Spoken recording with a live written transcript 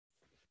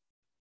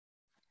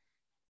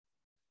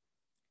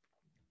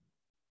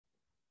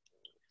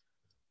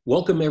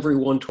Welcome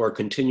everyone to our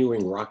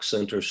continuing Rock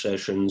Center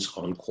sessions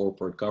on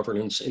corporate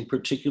governance, and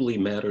particularly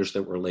matters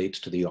that relate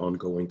to the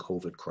ongoing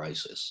COVID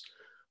crisis.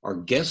 Our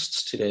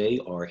guests today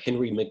are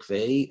Henry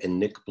McVey and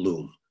Nick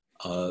Bloom,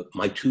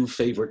 my two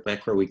favorite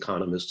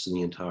macroeconomists in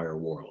the entire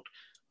world.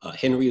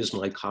 Henry is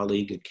my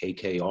colleague at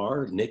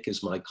KKR, Nick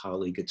is my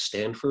colleague at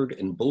Stanford,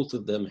 and both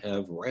of them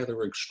have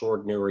rather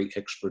extraordinary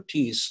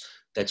expertise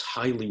that's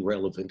highly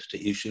relevant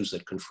to issues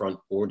that confront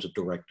boards of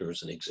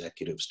directors and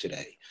executives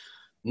today.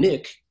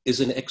 Nick is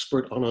an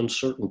expert on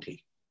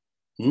uncertainty.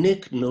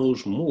 Nick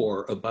knows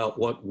more about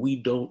what we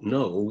don't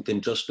know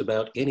than just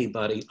about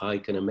anybody I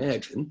can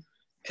imagine,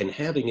 and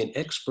having an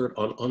expert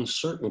on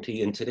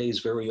uncertainty in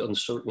today's very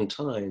uncertain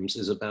times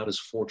is about as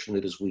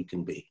fortunate as we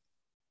can be.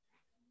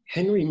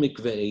 Henry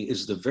McVey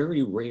is the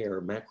very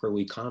rare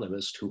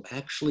macroeconomist who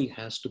actually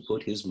has to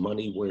put his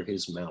money where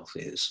his mouth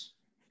is.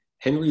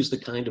 Henry's the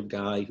kind of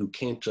guy who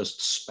can't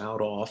just spout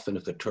off, and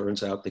if it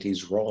turns out that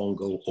he's wrong,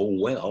 go, oh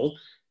well.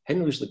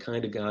 Henry's the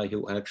kind of guy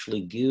who actually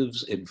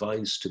gives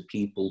advice to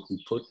people who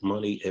put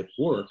money at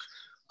work,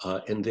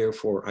 and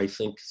therefore I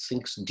think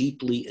thinks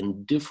deeply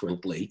and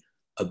differently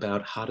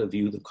about how to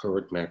view the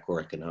current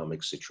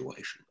macroeconomic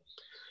situation.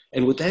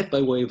 And with that,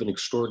 by way of an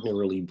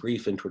extraordinarily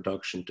brief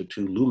introduction to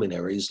two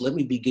luminaries, let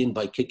me begin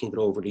by kicking it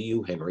over to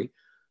you, Henry.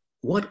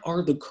 What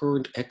are the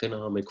current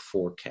economic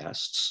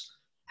forecasts?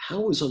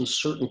 How is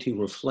uncertainty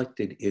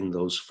reflected in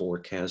those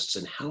forecasts,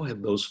 and how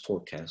have those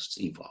forecasts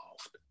evolved?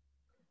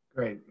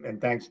 Great, and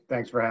thanks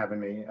for having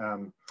me.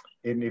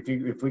 And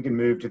if we can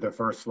move to the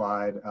first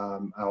slide,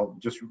 I'll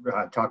just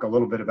talk a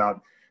little bit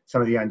about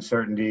some of the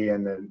uncertainty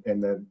and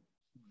the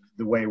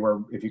way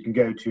if you can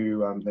go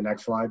to the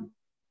next slide.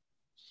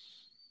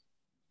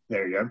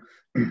 There you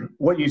go.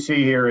 What you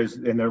see here is,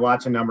 and there are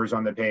lots of numbers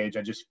on the page,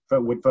 I just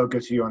would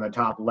focus you on the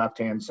top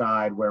left-hand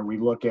side where we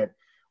look at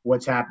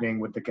what's happening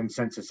with the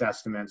consensus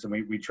estimates, and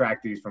we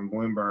track these from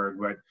Bloomberg,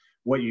 but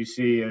what you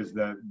see is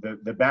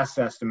the best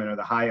estimate, or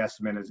the high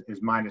estimate,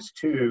 is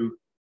 -2,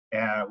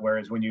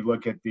 whereas when you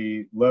look at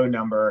the low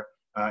number,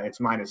 it's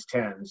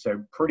 -10.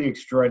 So pretty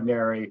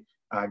extraordinary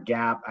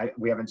gap.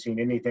 We haven't seen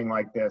anything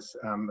like this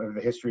over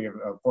the history of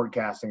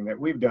forecasting that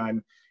we've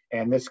done,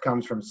 and this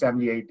comes from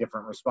 78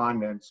 different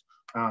respondents.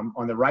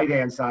 On the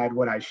right-hand side,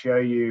 what I show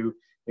you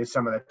is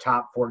some of the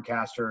top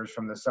forecasters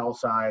from the sell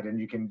side, and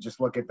you can just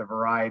look at the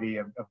variety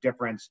of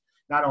difference,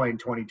 not only in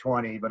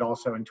 2020, but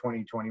also in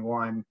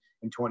 2021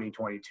 and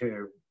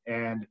 2022.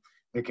 And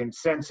the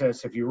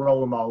consensus, if you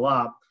roll them all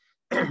up,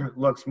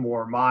 looks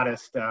more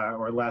modest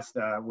or less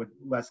with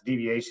less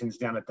deviations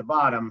down at the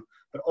bottom.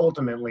 But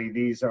ultimately,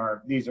 these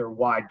are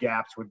wide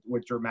gaps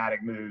with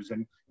dramatic moves.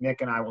 And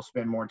Nick and I will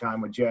spend more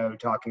time with Joe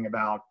talking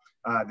about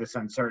this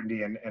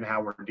uncertainty and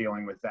how we're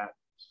dealing with that.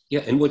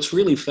 Yeah, and what's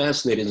really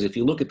fascinating is if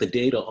you look at the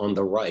data on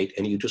the right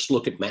and you just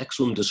look at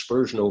maximum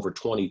dispersion over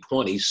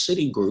 2020,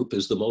 Citigroup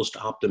is the most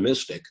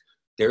optimistic.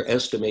 They're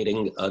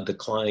estimating a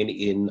decline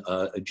in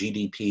a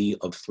GDP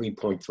of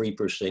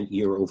 3.3%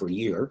 year over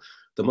year.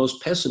 The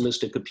most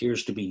pessimistic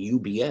appears to be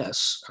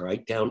UBS, all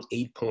right, down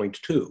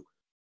 8.2.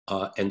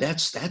 And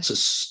that's a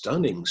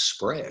stunning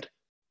spread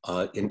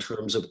in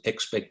terms of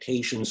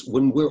expectations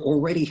when we're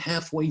already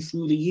halfway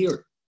through the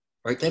year,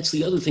 right? That's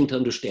the other thing to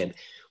understand.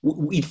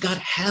 We've got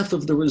half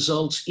of the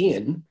results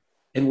in,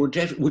 and we're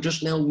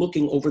just now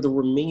looking over the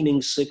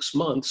remaining 6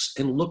 months,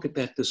 and look at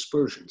that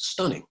dispersion.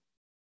 Stunning.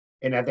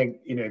 And I think,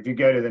 if you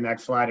go to the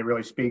next slide, it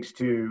really speaks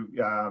to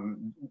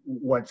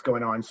what's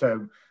going on.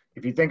 So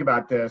if you think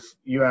about this,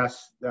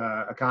 U.S.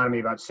 Economy,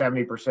 about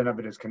 70% of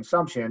it is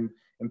consumption,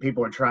 and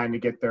people are trying to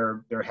get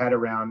their head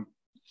around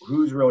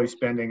who's really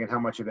spending and how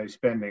much are they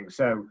spending.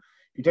 So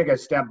if you take a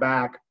step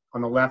back,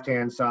 on the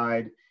left-hand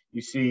side,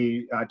 you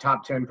see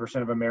top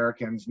 10% of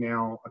Americans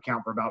now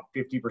account for about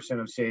 50%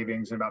 of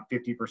savings and about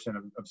 50%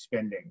 of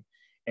spending.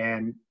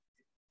 And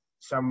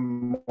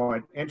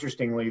somewhat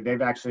interestingly,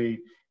 they've actually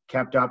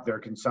kept up their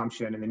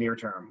consumption in the near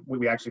term.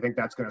 We actually think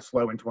that's going to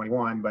slow in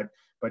 21,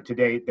 but to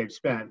date they've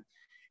spent.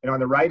 And on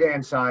the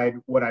right-hand side,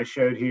 what I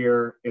showed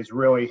here is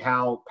really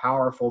how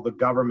powerful the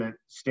government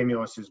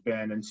stimulus has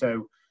been. And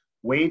so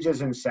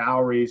wages and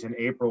salaries in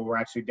April were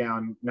actually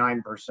down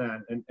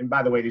 9%. And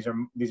by the way, these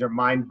are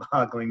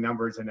mind-boggling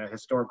numbers in a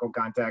historical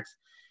context.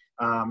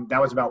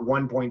 That was about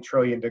 1.9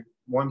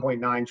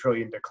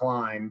 trillion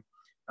decline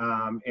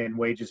in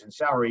wages and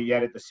salary.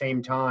 Yet at the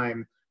same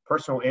time,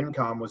 personal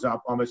income was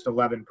up almost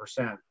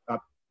 11%,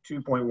 up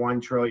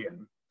 2.1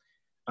 trillion.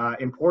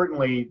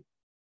 Importantly,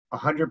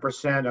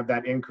 100% of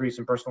that increase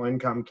in personal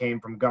income came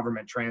from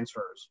government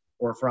transfers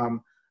or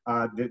from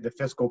the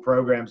fiscal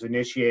programs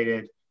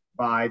initiated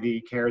by the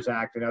CARES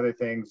Act and other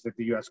things that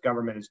the U.S.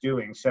 government is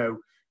doing. So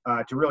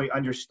to really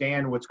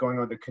understand what's going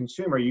on with the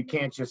consumer, you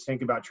can't just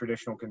think about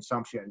traditional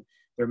consumption.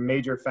 There are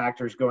major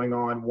factors going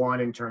on,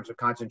 one in terms of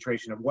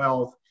concentration of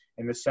wealth,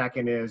 and the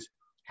second is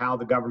how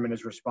the government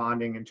is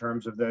responding in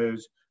terms of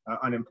those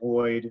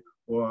unemployed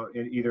or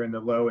either in the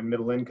low and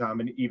middle income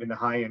and even the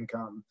high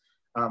income.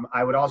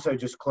 I would also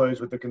just close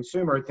with the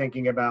consumer,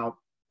 thinking about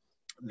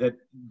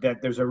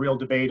that there's a real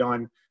debate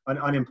on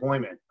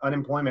unemployment.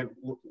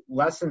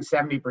 Less than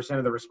 70%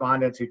 of the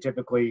respondents who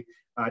typically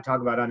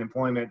talk about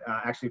unemployment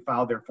actually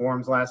filed their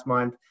forms last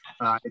month.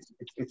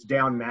 It's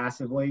down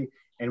massively.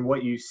 And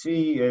what you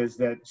see is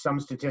that some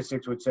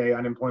statistics would say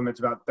unemployment's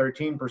about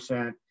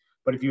 13%,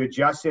 but if you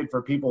adjust it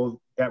for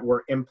people that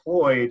were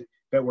employed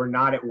that were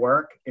not at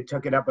work, it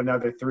took it up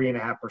another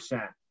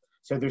 3.5%.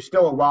 So there's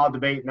still a wild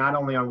debate, not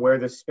only on where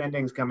the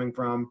spending's coming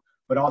from,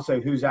 but also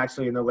who's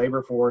actually in the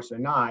labor force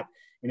and not.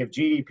 And if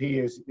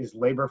GDP is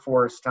labor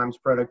force times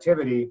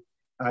productivity,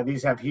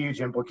 these have huge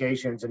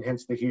implications, and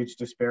hence the huge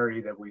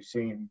disparity that we've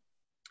seen.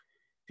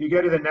 If you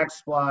go to the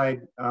next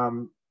slide,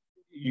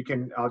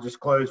 I'll just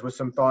close with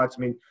some thoughts.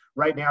 I mean,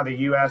 right now the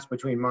US,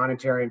 between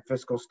monetary and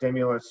fiscal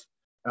stimulus,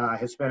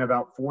 has spent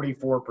about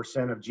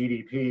 44% of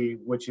GDP,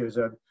 which is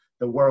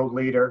the world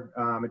leader.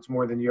 It's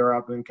more than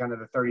Europe, and kind of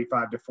the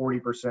 35 to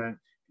 40%.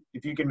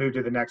 If you can move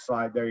to the next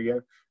slide, there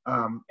you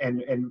go.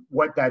 And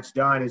what that's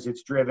done is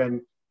it's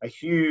driven a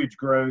huge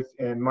growth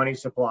in money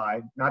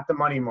supply, not the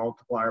money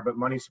multiplier, but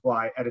money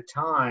supply at a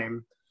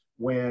time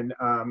when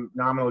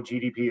nominal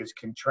GDP is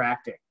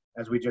contracting,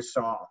 as we just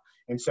saw.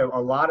 And so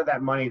a lot of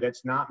that money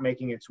that's not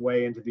making its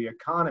way into the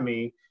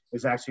economy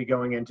is actually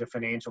going into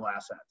financial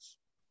assets.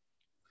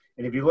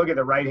 And if you look at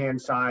the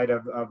right-hand side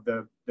of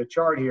the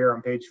chart here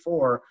on page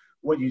 4,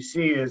 what you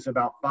see is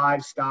about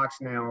 5 stocks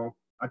now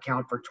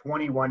account for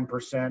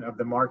 21% of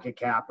the market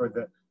cap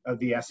of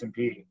the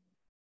S&P.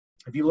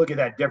 If you look at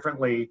that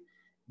differently,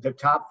 the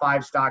top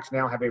 5 stocks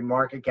now have a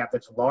market cap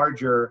that's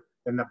larger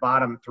than the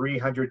bottom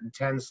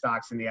 310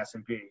 stocks in the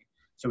S&P.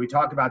 So we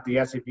talk about the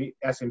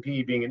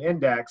S&P being an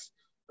index,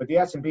 but the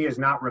S&P is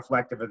not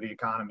reflective of the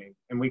economy.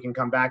 And we can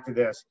come back to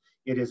this.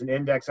 It is an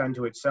index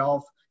unto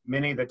itself.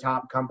 Many of the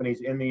top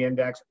companies in the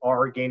index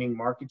are gaining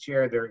market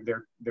share.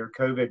 They're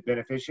COVID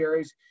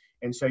beneficiaries.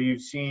 And so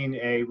you've seen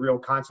a real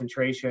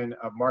concentration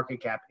of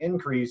market cap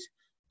increase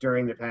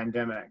during the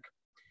pandemic.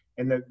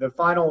 And the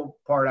final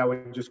part I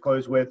would just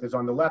close with is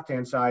on the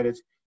left-hand side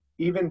is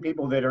even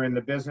people that are in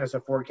the business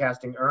of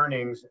forecasting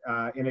earnings,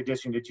 in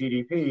addition to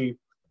GDP,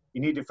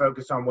 you need to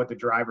focus on what the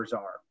drivers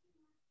are.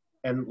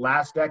 And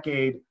last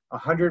decade,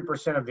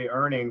 100% of the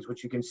earnings,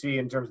 which you can see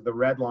in terms of the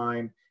red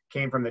line,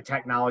 came from the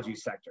technology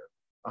sector.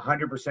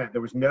 100%.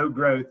 There was no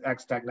growth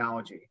ex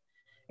technology.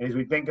 And as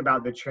we think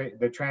about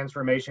the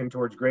transformation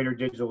towards greater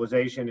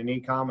digitalization and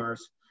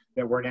e-commerce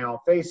that we're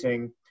now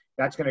facing,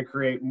 that's going to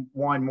create,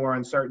 one, more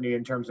uncertainty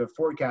in terms of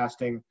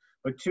forecasting,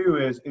 but two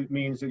is it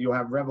means that you'll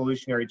have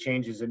revolutionary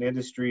changes in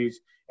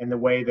industries and the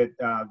way that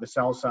the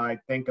sell side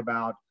think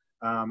about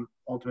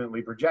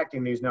ultimately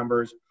projecting these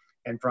numbers,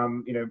 and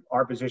from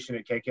our position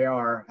at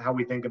KKR, how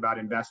we think about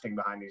investing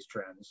behind these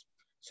trends.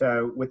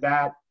 So with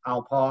that,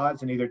 I'll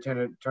pause and either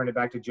turn it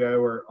back to Joe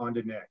or on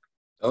to Nick.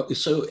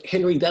 So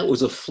Henry, that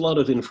was a flood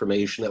of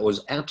information. That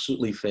was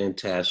absolutely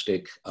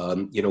fantastic.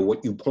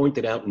 What you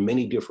pointed out in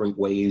many different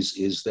ways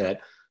is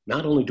that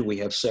not only do we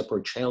have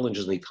separate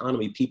challenges in the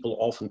economy, people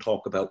often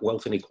talk about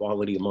wealth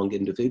inequality among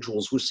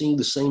individuals. We're seeing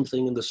the same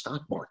thing in the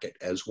stock market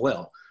as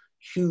well.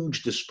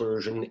 Huge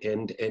dispersion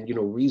and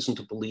reason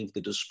to believe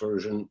the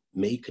dispersion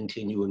may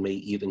continue and may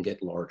even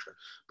get larger.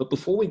 But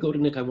before we go to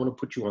Nick, I want to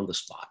put you on the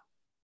spot.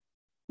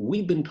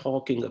 We've been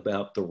talking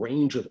about the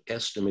range of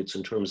estimates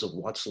in terms of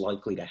what's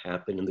likely to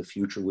happen in the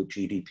future with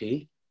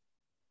GDP.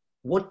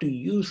 What do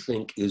you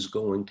think is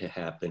going to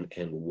happen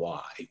and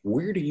why?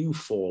 Where do you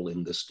fall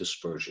in this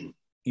dispersion?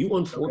 You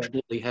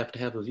unfortunately have to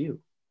have a view.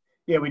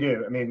 Yeah, we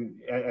do. I mean,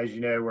 as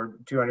you know, we're a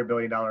 $200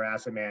 billion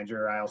asset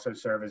manager. I also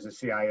serve as the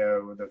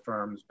CIO of the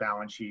firm's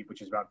balance sheet,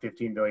 which is about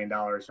 $15 billion.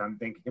 So I'm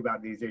thinking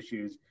about these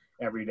issues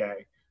every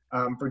day.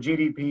 For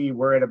GDP,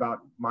 we're at about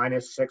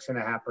minus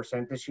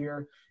 6.5% this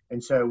year.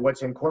 And so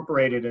what's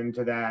incorporated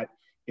into that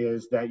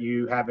is that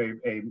you have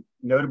a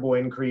notable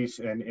increase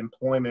in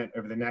employment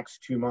over the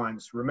next 2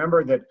 months.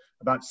 Remember that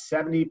about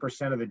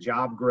 70% of the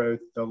job growth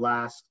the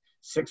last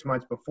 6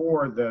 months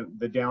before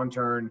the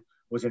downturn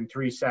was in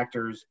 3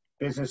 sectors: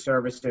 business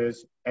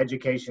services,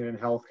 education and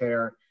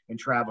healthcare, and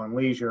travel and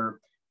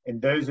leisure.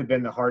 And those have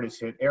been the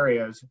hardest hit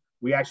areas.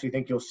 We actually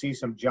think you'll see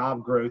some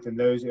job growth in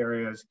those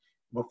areas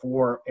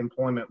before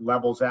employment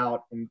levels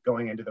out and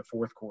going into the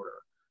fourth quarter.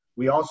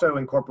 We also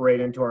incorporate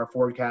into our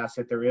forecast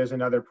that there is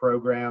another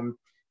program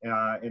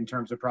in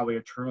terms of probably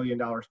 $1 trillion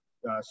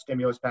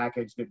stimulus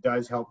package that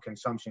does help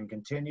consumption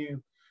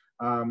continue.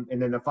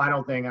 And then the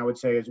final thing I would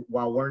say is,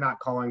 while we're not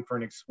calling for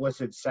an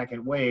explicit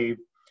second wave,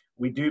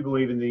 we do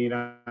believe in the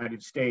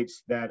United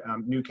States that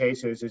new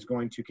cases is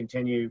going to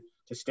continue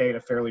to stay at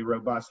a fairly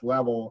robust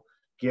level,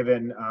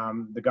 given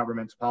the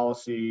government's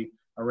policy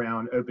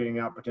around opening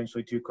up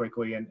potentially too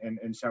quickly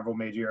in several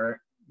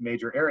major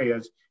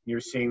areas. You're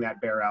seeing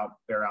that bear out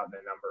in the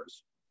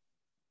numbers.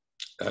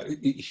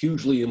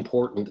 Hugely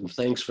important, and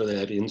thanks for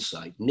that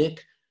insight.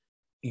 Nick,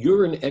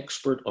 you're an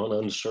expert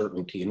on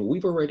uncertainty, and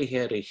we've already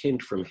had a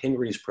hint from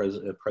Henry's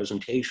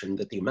presentation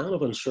that the amount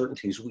of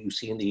uncertainties we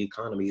see in the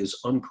economy is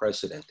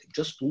unprecedented.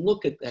 Just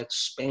look at that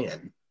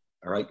span,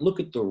 all right? Look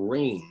at the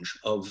range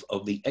of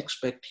the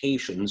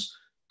expectations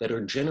that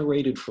are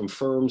generated from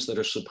firms that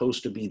are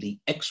supposed to be the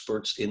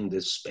experts in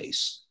this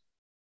space.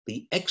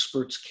 The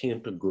experts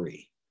can't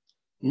agree.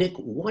 Nick,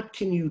 what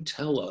can you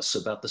tell us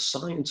about the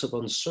science of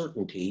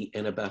uncertainty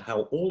and about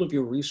how all of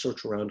your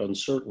research around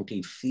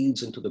uncertainty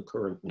feeds into the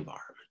current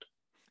environment?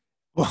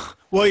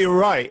 Well, you're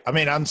right. I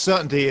mean,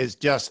 uncertainty is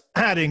just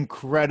at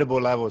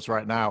incredible levels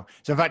right now.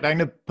 So in fact, I'm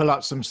going to pull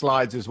up some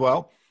slides as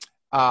well.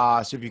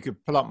 So if you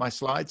could pull up my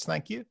slides,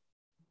 thank you.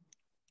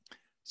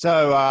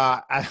 So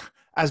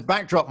as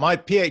backdrop, my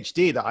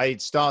PhD that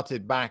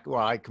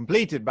I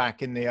completed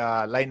back in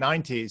the late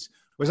 90s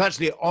was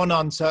actually on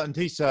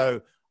uncertainty.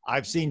 So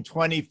I've seen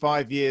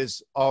 25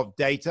 years of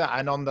data,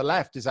 and on the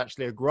left is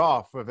actually a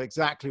graph of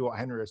exactly what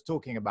Henry was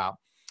talking about,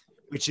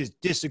 which is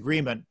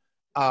disagreement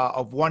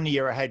of 1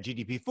 year ahead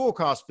GDP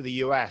forecast for the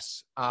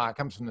US.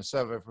 Comes from the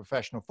Survey of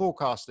Professional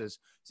Forecasters.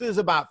 So there's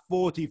about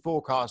 40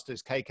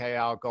 forecasters,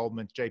 KKR,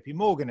 Goldman, JP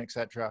Morgan,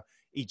 etc.,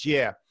 each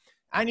year.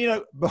 And, you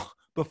know,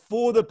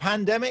 before the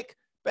pandemic,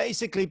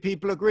 basically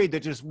people agreed there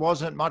just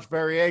wasn't much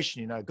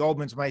variation. You know,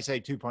 Goldman's may say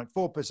 2.4%,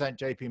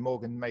 JP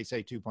Morgan may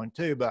say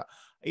 2.2, but,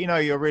 you know,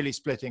 you're really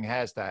splitting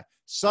hairs there.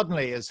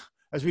 Suddenly, as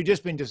we've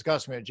just been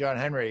discussing with Joe and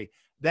Henry,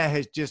 there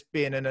has just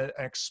been an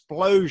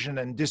explosion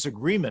and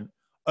disagreement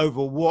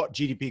over what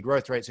GDP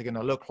growth rates are going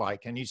to look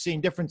like. And you've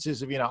seen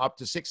differences of, you know, up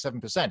to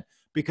 6-7%,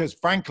 because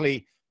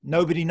frankly,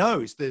 nobody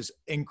knows. There's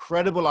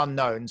incredible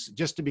unknowns.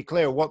 Just to be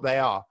clear what they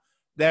are.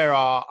 There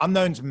are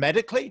unknowns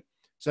medically.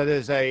 So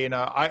there's a, you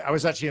know, I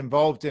was actually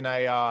involved in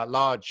a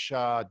large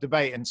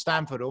debate in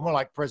Stanford, or more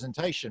like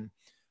presentation,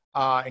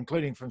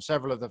 including from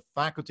several of the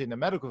faculty in the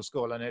medical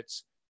school. And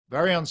it's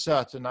very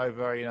uncertain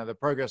over, you know, the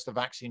progress of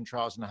the vaccine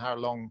trials and how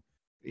long,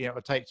 you know, it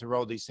would take to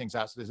roll these things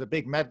out. So there's a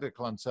big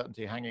medical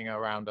uncertainty hanging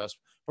around us.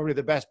 Probably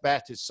the best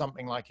bet is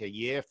something like a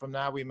year from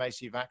now, we may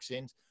see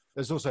vaccines.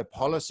 There's also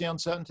policy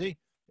uncertainty.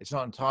 It's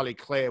not entirely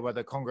clear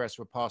whether Congress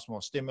will pass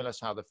more stimulus,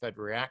 how the Fed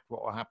will react,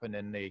 what will happen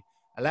in the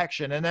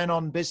election, and then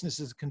on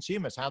businesses and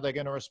consumers, how they're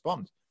going to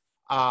respond.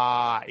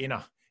 You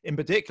know, in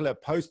particular,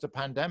 post the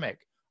pandemic,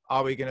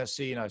 are we going to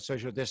see, you know,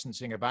 social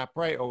distancing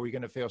evaporate, or are we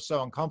going to feel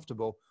so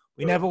uncomfortable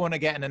we never want to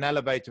get in an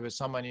elevator with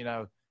someone, you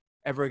know,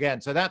 ever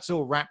again? So that's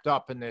all wrapped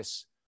up in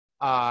this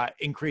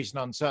increase in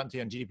uncertainty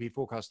on GDP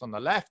forecast on the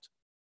left.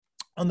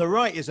 On the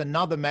right is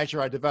another measure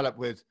I developed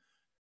with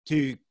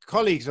two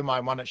colleagues of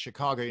mine, one at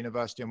Chicago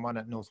University and one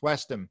at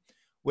Northwestern,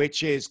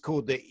 which is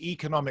called the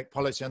Economic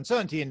Policy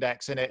Uncertainty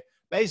Index. And it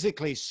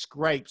basically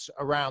scrapes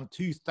around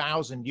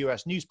 2,000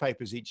 US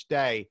newspapers each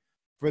day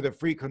for the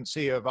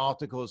frequency of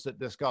articles that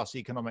discuss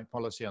economic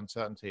policy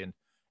uncertainty. And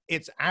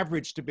it's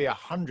averaged to be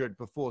 100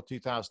 before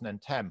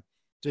 2010.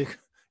 So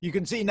you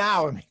can see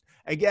now, I mean,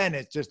 again,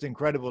 it's just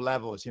incredible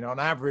levels. You know, on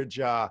average,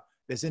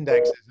 this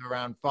index is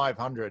around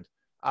 500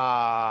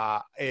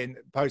 in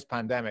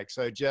post-pandemic.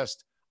 So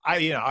just,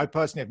 I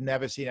personally have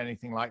never seen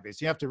anything like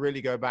this. You have to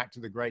really go back to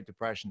the Great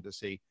Depression to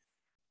see,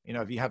 you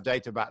know, if you have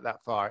data back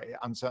that far,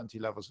 uncertainty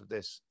levels of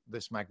this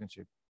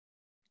magnitude.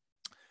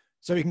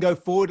 So we can go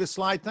forward a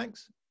slide,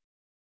 thanks.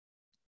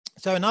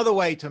 So another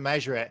way to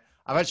measure it,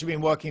 I've actually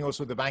been working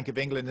also with the Bank of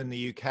England in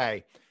the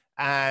UK,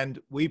 and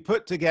we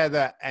put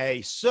together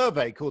a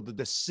survey called the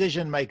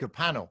Decision Maker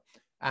Panel.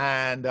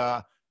 And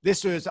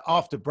this was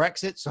after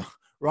Brexit, so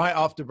right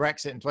after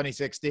Brexit in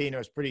 2016, it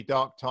was pretty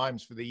dark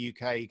times for the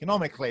UK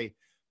economically.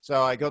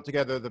 So I got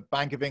together the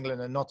Bank of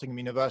England and Nottingham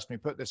University, we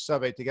put this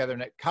survey together,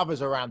 and it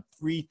covers around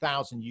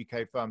 3,000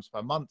 UK firms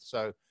per month.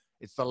 So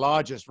it's the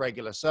largest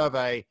regular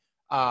survey,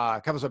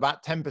 covers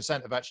about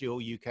 10% of actually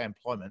all UK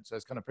employment. So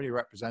it's kind of pretty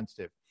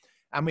representative.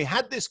 And we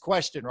had this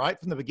question right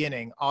from the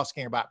beginning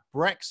asking about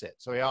Brexit.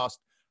 So we asked,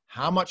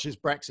 how much is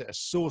Brexit a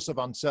source of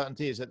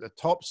uncertainty? Is it the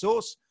top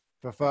source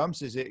for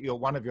firms? Is it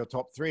one of your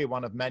top three,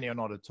 one of many, or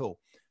not at all?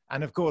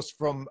 And of course,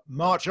 from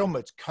March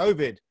onwards,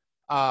 COVID,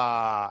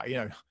 you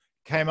know,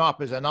 came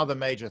up as another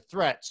major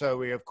threat. So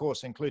we, of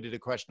course, included a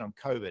question on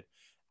COVID.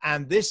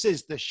 And this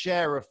is the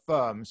share of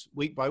firms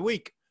week by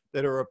week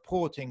that are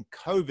reporting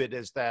COVID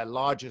as their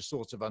largest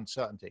source of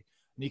uncertainty.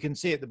 And you can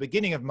see at the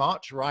beginning of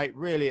March, right,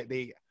 really at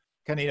the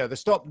kind of, you know,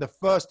 the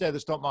first day of the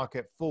stock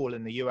market fall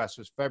in the US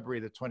was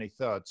February the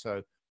 23rd.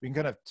 So we can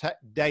kind of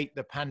date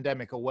the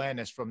pandemic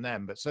awareness from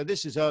them. But so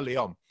this is early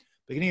on.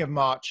 Beginning of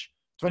March,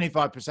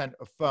 25%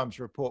 of firms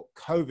report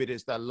COVID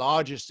is their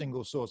largest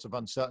single source of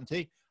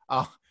uncertainty.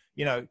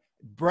 You know,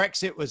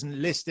 Brexit was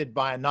listed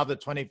by another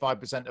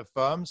 25% of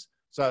firms.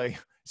 So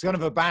it's kind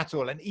of a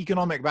battle, an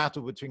economic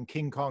battle between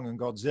King Kong and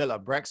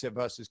Godzilla, Brexit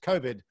versus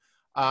COVID.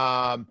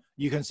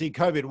 You can see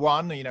COVID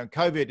won. You know,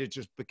 COVID, it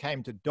just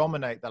became to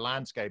dominate the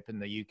landscape in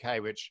the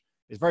UK, which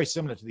is very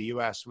similar to the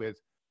US, with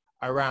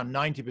around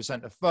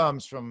 90% of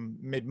firms from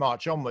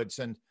mid-March onwards.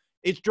 And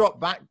it's dropped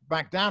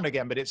back down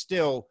again, but it's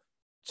still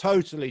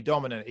totally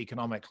dominant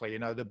economically. You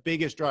know, the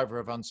biggest driver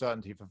of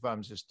uncertainty for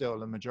firms is still,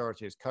 the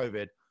majority is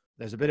COVID.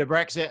 There's a bit of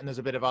Brexit and there's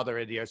a bit of other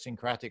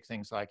idiosyncratic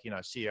things like, you know,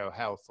 CEO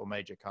health or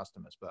major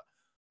customers. But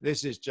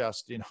this is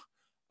just, you know,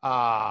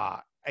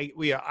 I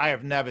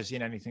have never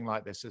seen anything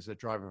like this as a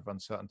driver of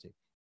uncertainty.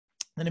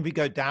 And if we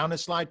go down a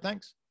slide,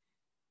 thanks.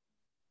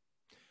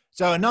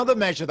 So another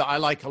measure that I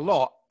like a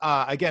lot,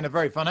 again, a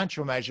very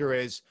financial measure,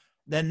 is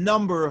the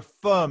number of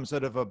firms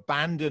that have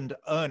abandoned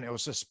earning or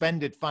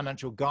suspended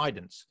financial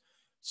guidance.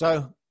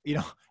 So,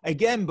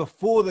 again,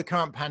 before the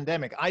current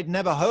pandemic, I'd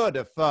never heard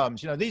of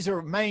firms. These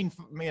are main,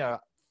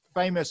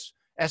 famous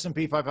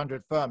S&P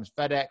 500 firms,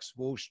 FedEx,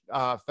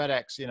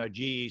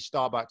 GE,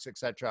 Starbucks,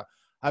 etc.,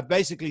 have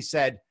basically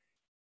said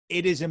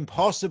it is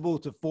impossible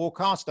to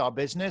forecast our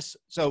business,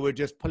 so we're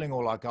just pulling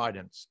all our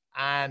guidance.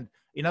 And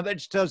that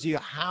just tells you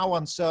how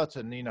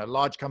uncertain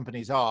large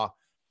companies are.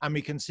 And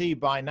we can see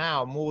by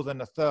now more than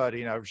a third,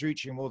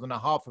 reaching more than a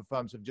half of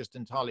firms have just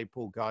entirely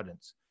pulled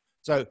guidance.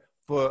 So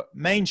for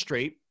Main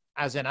Street,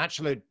 as in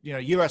actually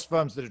US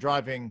firms that are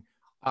driving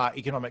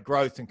economic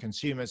growth and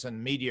consumers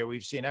and media,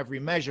 we've seen every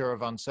measure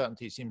of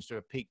uncertainty seems to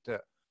have peaked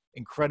at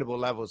incredible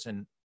levels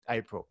in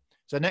April.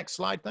 So next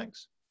slide,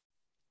 thanks.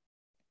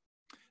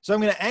 So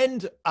I'm going to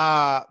end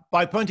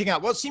by pointing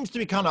out what seems to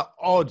be kind of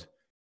odd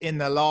in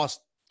the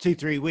last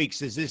 2-3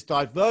 weeks is this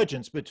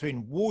divergence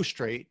between Wall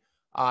Street,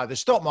 the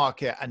stock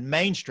market, and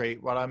Main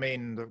Street, what I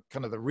mean,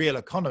 the real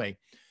economy.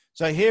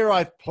 So here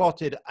I've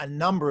plotted a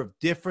number of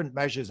different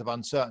measures of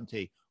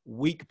uncertainty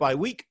week by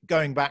week,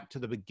 going back to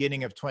the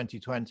beginning of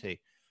 2020.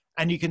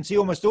 And you can see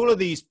almost all of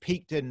these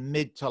peaked in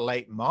mid to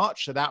late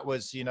March. So that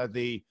was,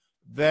 the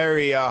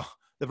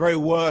very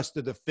worst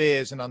of the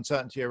fears and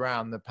uncertainty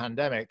around the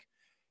pandemic.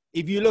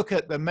 If you look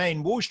at the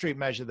main Wall Street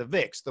measure, the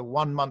VIX, the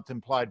 1 month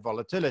implied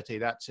volatility,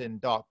 that's in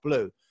dark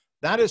blue,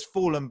 that has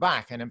fallen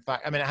back. And in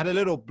fact, it had a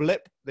little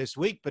blip this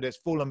week, but it's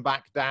fallen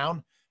back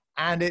down.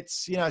 And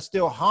it's,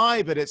 still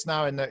high, but it's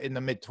now in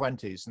the mid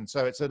 20s. And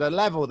so it's at a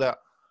level that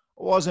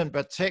wasn't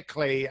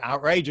particularly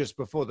outrageous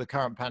before the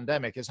current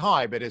pandemic. Is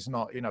high, but it's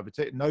not,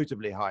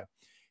 notably high.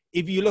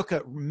 If you look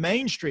at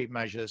Main Street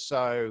measures,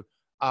 so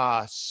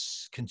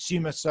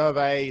consumer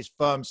surveys,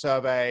 firm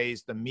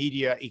surveys, the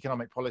media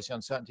economic policy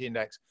uncertainty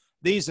index,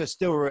 these are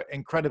still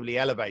incredibly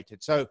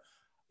elevated. So,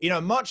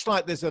 much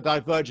like there's a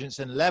divergence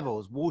in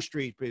levels, Wall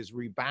Street is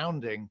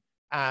rebounding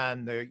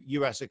and the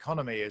US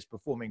economy is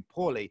performing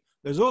poorly.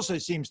 There's also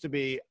seems to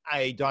be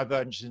a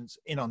divergence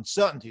in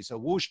uncertainty. So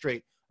Wall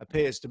Street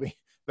appears to be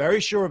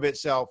very sure of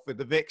itself with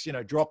the VIX,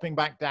 dropping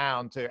back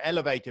down to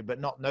elevated but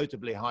not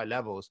notably high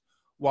levels,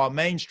 while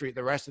Main Street,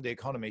 the rest of the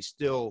economy,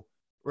 still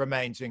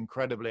remains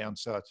incredibly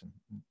uncertain.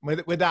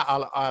 With that,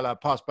 I'll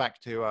pass back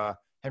to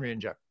Henry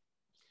and Joe.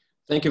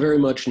 Thank you very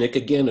much, Nick.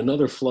 Again,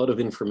 another flood of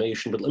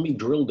information, but let me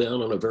drill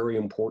down on a very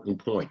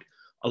important point.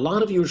 A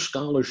lot of your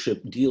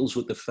scholarship deals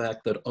with the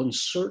fact that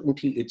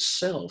uncertainty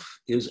itself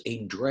is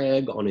a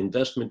drag on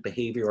investment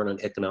behavior and on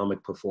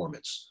economic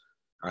performance,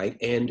 right?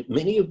 And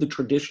many of the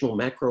traditional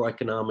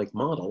macroeconomic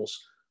models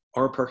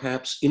are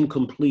perhaps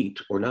incomplete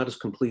or not as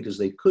complete as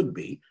they could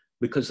be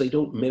because they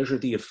don't measure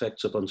the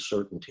effects of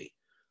uncertainty.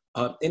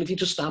 And if you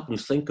just stop and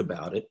think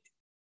about it,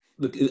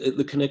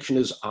 the connection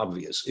is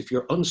obvious. If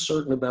you're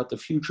uncertain about the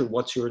future,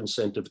 what's your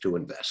incentive to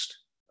invest?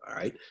 All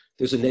right,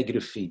 there's a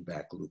negative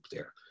feedback loop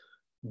there.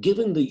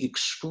 Given the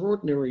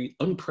extraordinary,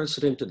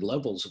 unprecedented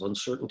levels of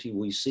uncertainty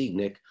we see,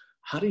 Nick,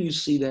 how do you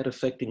see that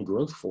affecting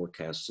growth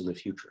forecasts in the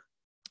future?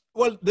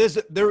 Well,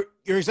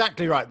 you're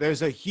exactly right.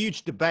 There's a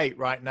huge debate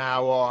right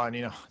now on,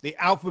 the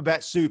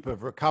alphabet soup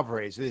of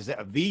recoveries. Is it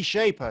a V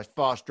shape, a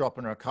fast drop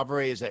and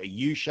recovery? Is it a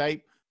U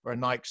shape, or a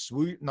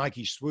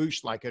Nike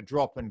swoosh, like a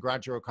drop and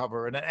gradual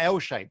recovery, and an L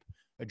shape,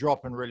 a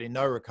drop and really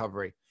no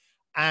recovery?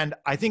 And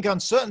I think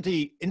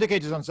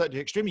indicators uncertainty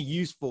are extremely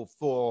useful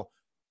for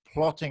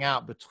plotting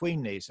out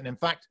between these. And in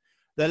fact,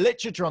 the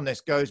literature on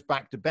this goes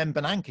back to Ben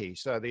Bernanke,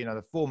 so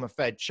the former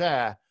Fed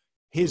chair.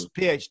 His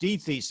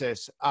PhD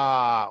thesis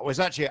was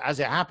actually, as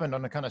it happened,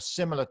 on a kind of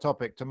similar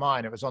topic to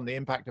mine. It was on the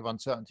impact of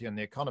uncertainty on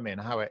the economy and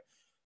how it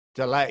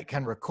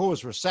can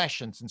cause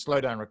recessions and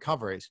slow down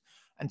recoveries.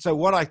 And so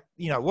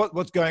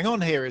what's going on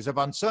here is if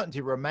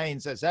uncertainty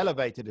remains as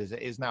elevated as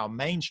it is now on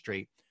Main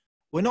Street,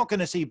 we're not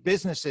going to see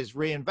businesses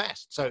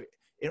reinvest. So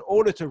in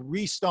order to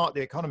restart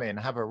the economy and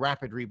have a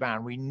rapid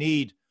rebound, we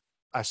need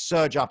a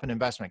surge up in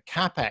investment.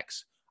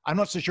 CapEx, I'm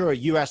not so sure of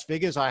US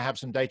figures. I have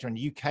some data on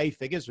UK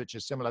figures, which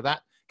is similar to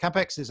that.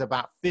 CapEx is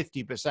about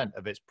 50%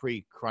 of its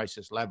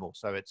pre-crisis level.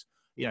 So it's,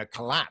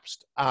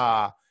 collapsed.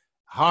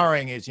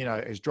 Hiring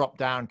is dropped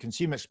down.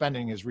 Consumer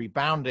spending is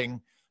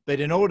rebounding.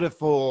 But in order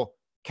for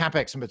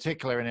CapEx in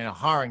particular and in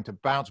hiring to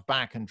bounce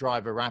back and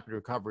drive a rapid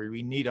recovery,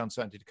 we need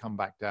uncertainty to come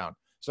back down.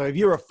 So if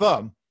you're a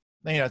firm,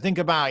 think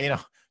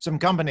about, some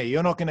company,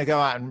 you're not going to go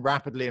out and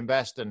rapidly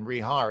invest and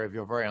rehire if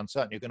you're very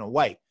uncertain. You're going to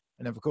wait.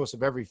 And of course,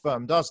 if every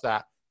firm does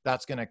that,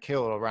 that's going to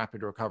kill a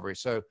rapid recovery.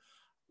 So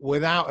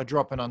without a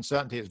drop in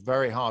uncertainty, it's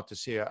very hard to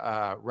see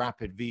a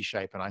rapid V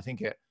shape. And I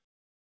think it,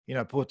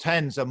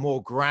 portends a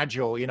more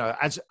gradual,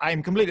 as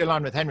I'm completely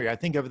aligned with Henry, I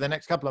think over the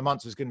next couple of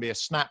months, there's going to be a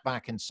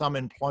snapback in some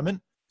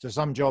employment. So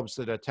some jobs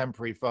that are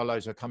temporary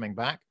furloughs are coming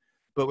back,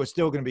 but we're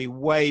still going to be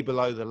way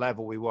below the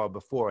level we were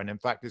before. And in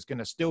fact, there's going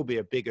to still be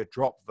a bigger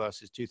drop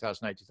versus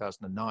 2008,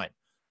 2009.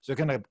 So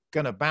going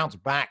to bounce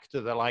back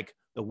to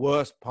the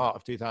worst part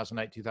of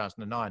 2008,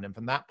 2009. And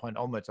from that point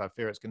onwards, I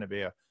fear it's going to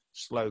be a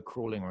slow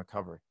crawling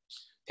recovery.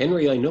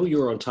 Henry, I know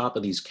you're on top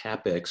of these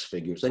CapEx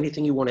figures.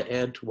 Anything you want to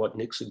add to what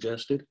Nick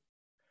suggested?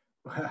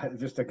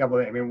 Just a couple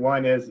of, I mean,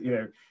 one is,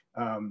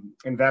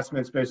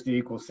 investment's supposed to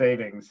equal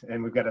savings,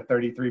 and we've got a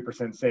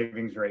 33%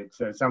 savings rate.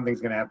 So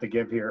something's going to have to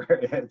give here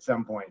at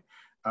some point.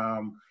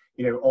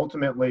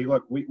 Ultimately,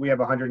 look, we have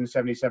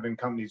 177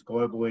 companies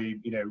globally.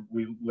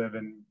 We live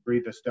and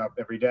breathe this stuff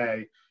every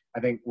day. I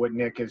think what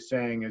Nick is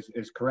saying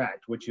is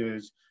correct, which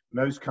is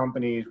most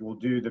companies will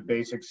do the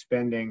basic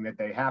spending that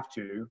they have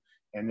to,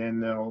 and then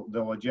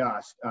they'll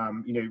adjust.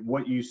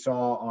 What you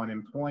saw on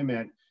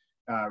employment,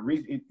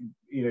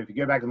 if you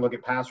go back and look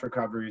at past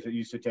recoveries, it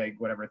used to take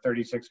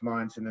 36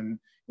 months, and then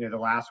the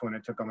last one,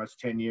 it took almost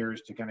 10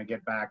 years to kind of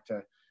get back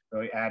to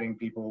really adding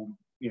people.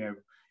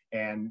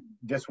 And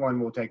this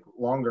one will take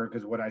longer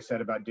because what I said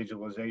about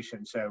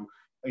digitalization. So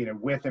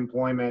with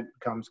employment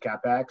comes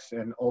CapEx,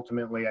 and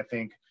ultimately I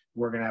think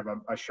we're going to have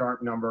a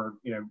sharp number.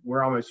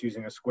 We're almost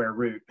using a square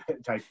root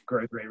type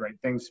growth rate, right?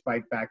 Things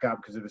spike back up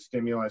because of the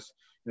stimulus,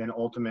 and then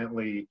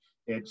ultimately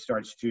it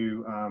starts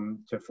to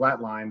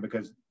flatline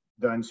because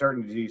the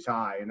uncertainty is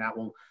high. And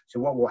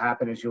so what will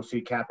happen is you'll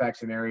see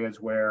CapEx in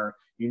areas where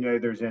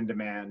there's in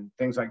demand,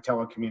 things like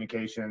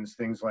telecommunications,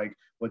 things like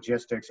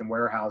logistics and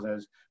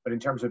warehouses. But in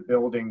terms of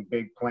building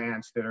big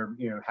plants that are,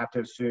 have to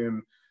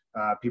assume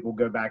people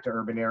go back to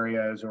urban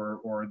areas or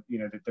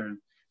that their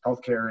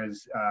healthcare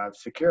is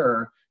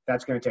secure,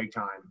 that's going to take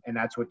time. And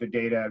that's what the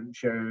data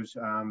shows,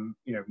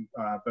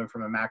 both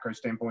from a macro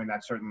standpoint,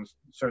 that's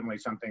certainly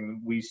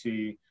something we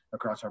see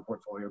across our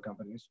portfolio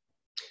companies.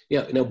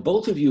 Yeah, now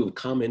both of you have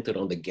commented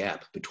on the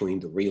gap between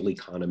the real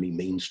economy,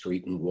 Main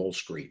Street, and Wall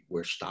Street,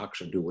 where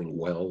stocks are doing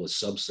well, a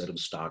subset of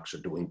stocks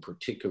are doing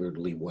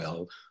particularly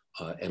well,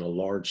 and a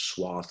large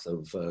swath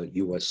of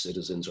US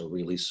citizens are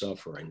really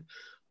suffering.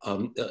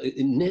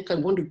 Nick, I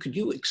wondered, could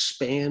you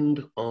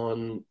expand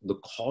on the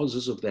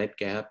causes of that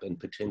gap and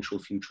potential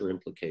future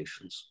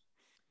implications?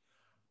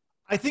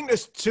 I think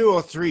there's 2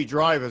 or 3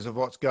 drivers of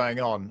what's going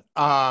on.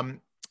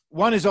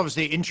 One is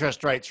obviously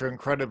interest rates are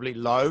incredibly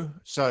low,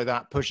 so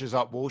that pushes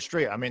up Wall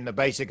Street. I mean, the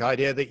basic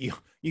idea that you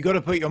got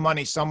to put your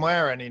money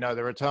somewhere, and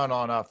the return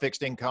on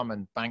fixed income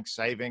and bank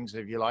savings,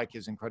 if you like,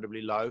 is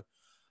incredibly low.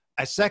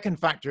 A second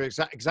factor,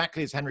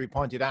 exactly as Henry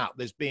pointed out,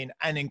 there's been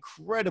an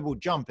incredible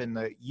jump in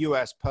the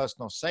US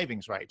personal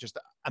savings rate, just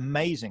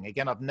amazing.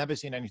 Again, I've never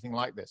seen anything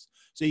like this.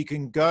 So you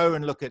can go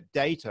and look at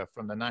data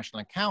from the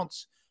national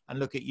accounts and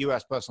look at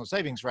US personal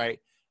savings rate.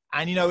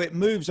 And, it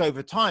moves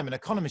over time. And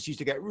economists used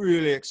to get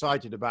really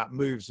excited about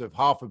moves of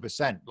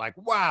 0.5%. Like,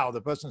 wow,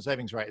 the personal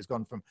savings rate has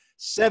gone from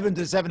 7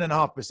 to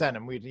 7.5%.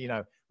 And we'd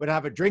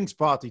have a drinks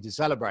party to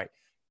celebrate.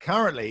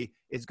 Currently,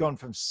 it's gone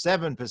from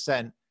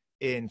 7%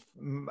 in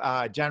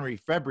January,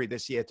 February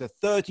this year to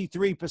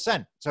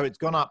 33%. So it's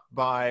gone up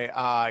by,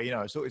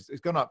 it's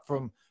gone up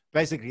from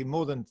basically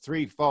more than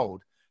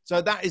 3-fold.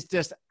 So that is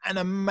just an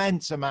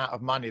immense amount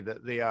of money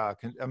that the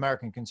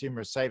American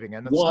consumer is saving.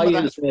 And why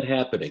is that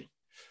happening?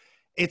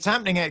 It's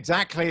happening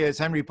exactly as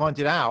Henry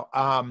pointed out.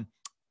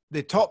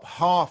 The top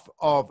half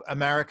of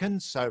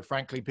Americans, so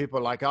frankly,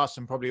 people like us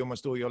and probably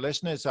almost all your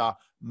listeners, are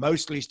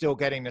mostly still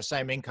getting the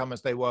same income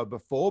as they were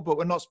before, but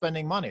we're not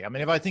spending money. I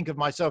mean, if I think of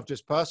myself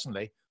just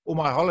personally, all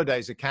my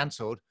holidays are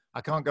canceled.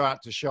 I can't go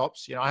out to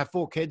shops. I have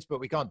 4 kids, but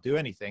we can't do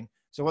anything.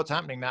 So what's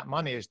happening? That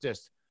money is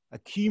just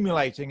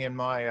accumulating in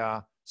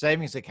my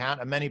savings account,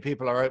 and many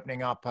people are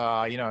opening up,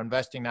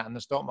 investing that in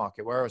the stock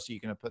market. Where else are you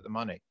going to put the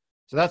money?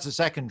 So that's the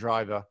second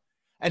driver.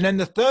 And then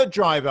the third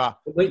driver.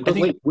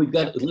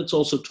 Let's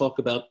also talk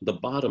about the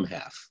bottom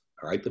half.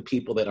 All right. The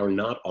people that are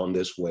not on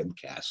this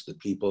webcast, the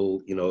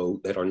people,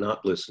 that are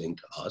not listening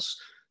to us,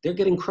 they're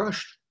getting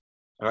crushed.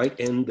 All right.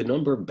 And the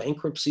number of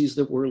bankruptcies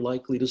that we're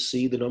likely to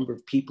see, the number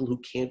of people who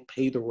can't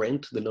pay the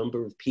rent, the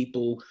number of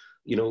people,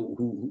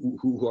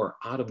 who are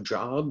out of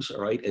jobs,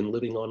 all right, and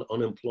living on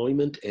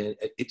unemployment. And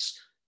it's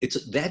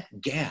that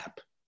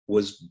gap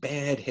was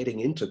bad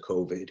heading into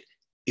COVID.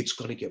 It's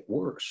going to get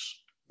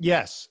worse.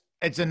 Yes.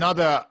 It's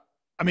another,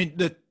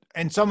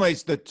 in some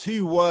ways, the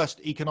 2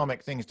 worst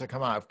economic things to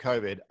come out of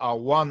COVID are,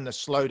 one, the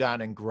slowdown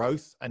in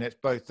growth. And it's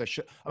both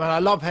I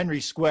love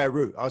Henry's square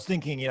root. I was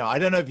thinking, I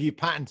don't know if you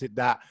patented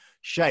that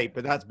shape,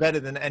 but that's better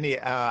than any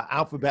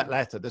alphabet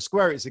letter. The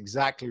square root is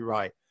exactly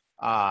right.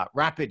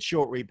 Rapid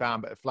short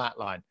rebound, but a flat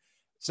line.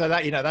 So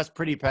that, that's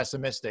pretty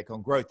pessimistic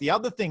on growth. The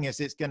other thing is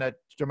it's going to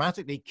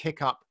dramatically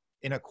kick up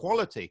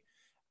inequality,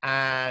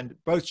 and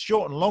both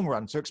short and long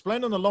run. So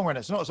explain on the long run,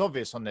 it's not as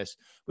obvious on this,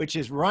 which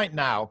is right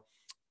now,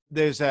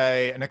 there's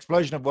an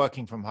explosion of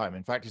working from home.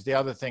 In fact, it's the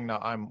other thing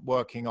that I'm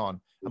working on.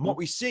 And what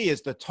we see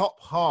is the top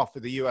half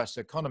of the US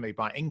economy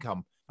by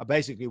income are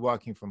basically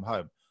working from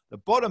home. The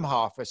bottom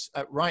half is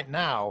right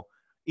now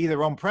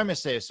either on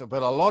premises,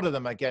 but a lot of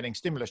them are getting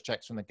stimulus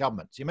checks from the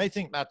government. So you may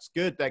think that's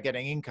good, they're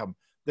getting income.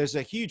 There's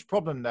a huge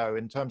problem though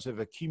in terms of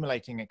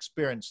accumulating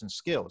experience and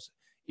skills.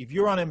 If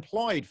you're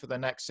unemployed for the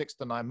next 6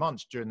 to 9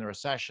 months during the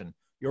recession,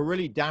 you're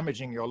really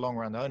damaging your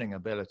long-run earning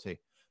ability.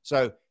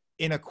 So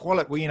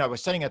inequality, we're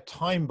setting a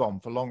time bomb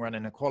for long-run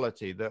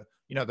inequality. The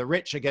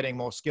rich are getting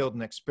more skilled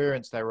and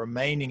experienced. They're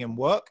remaining in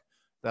work.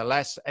 the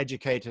less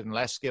educated and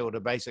less skilled are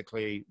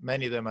basically,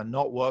 many of them are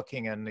not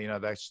working, and, you know,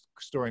 they're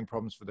storing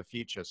problems for the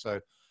future. So,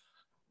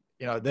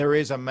 you know, there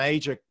is a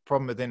major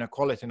problem with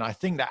inequality. And I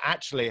think that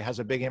actually has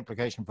a big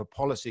implication for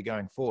policy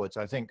going forward.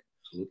 So I think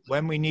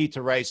when we need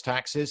to raise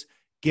taxes,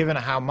 given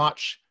how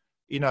much,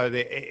 you know,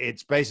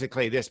 it's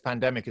basically this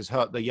pandemic has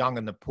hurt the young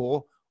and the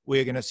poor,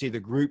 we're going to see the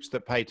groups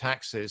that pay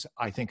taxes,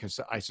 I think,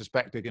 I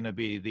suspect, are going to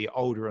be the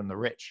older and the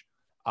rich.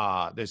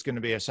 There's going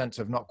to be a sense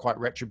of not quite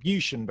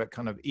retribution, but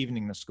kind of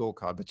evening the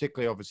scorecard,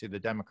 particularly, obviously, the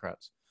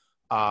Democrats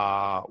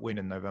win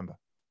in November.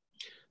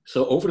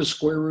 So over to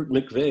Square Root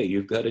McVey,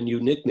 you've got a new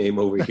nickname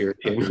over here,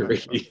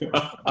 Henry.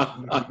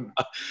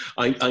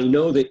 I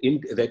know that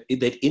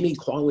that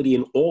inequality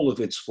in all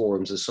of its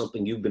forms is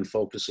something you've been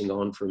focusing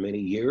on for many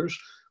years.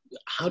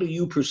 How do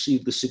you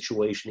perceive the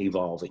situation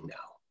evolving now?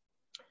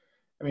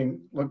 I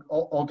mean, look,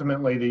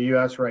 ultimately, the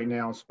U.S. right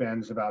now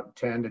spends about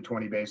 10 to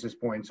 20 basis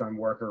points on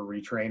worker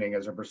retraining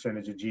as a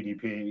percentage of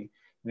GDP.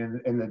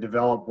 In the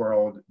developed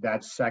world,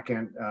 that's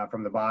second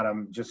from the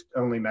bottom. Just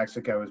only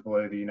Mexico is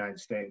below the United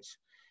States.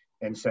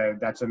 And so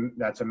that's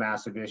a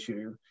massive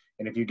issue.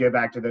 And if you go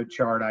back to the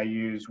chart I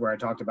used where I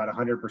talked about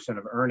 100%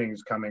 of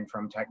earnings coming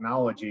from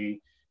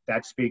technology,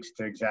 that speaks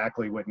to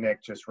exactly what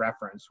Nick just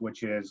referenced,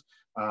 which is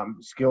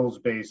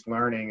skills-based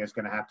learning is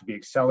going to have to be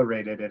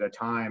accelerated at a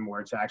time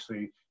where it's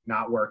actually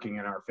not working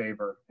in our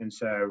favor. And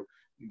so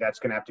that's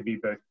going to have to be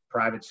both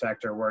private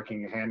sector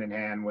working hand in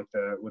hand with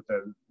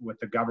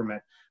the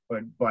government.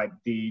 But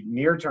the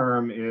near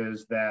term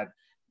is that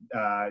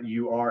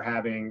you're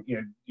having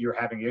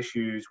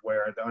issues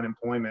where the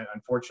unemployment,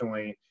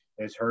 unfortunately,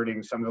 is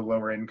hurting some of the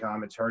lower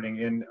income. It's hurting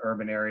in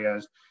urban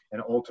areas,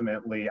 and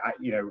ultimately,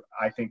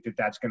 I think that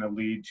that's going to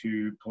lead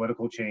to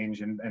political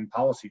change and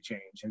policy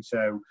change. And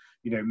so,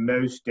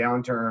 most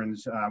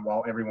downturns,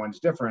 while everyone's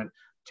different,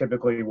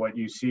 typically what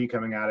you see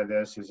coming out of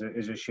this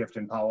is a shift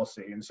in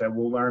policy. And so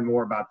we'll learn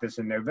more about this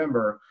in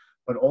November.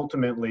 But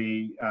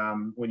ultimately,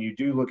 when you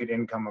do look at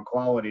income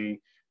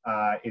equality,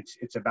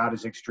 it's about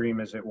as extreme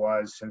as it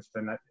was since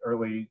the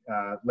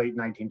late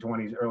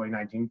 1920s, early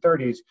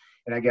 1930s.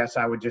 And I guess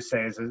I would just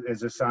say,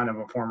 as a son of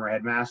a former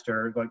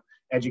headmaster, like,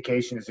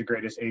 education is the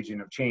greatest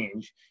agent of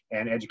change,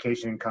 and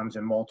education comes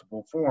in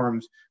multiple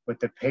forms, but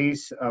the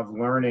pace of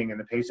learning and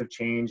the pace of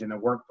change in the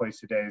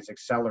workplace today is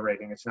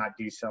accelerating. It's not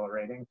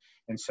decelerating.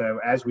 And so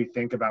as we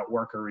think about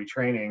worker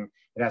retraining,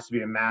 it has to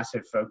be a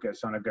massive focus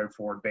on a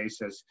go-forward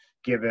basis,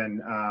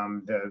 given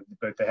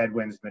both the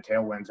headwinds and the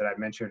tailwinds that I've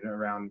mentioned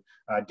around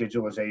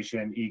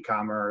digitalization,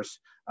 e-commerce,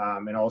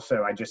 and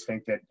also I just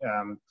think that,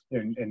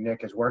 and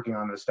Nick is working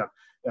on this stuff,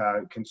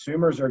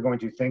 consumers are going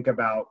to think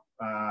about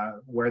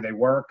where they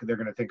work. They're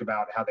going to think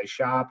about how they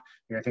shop.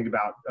 They're going to think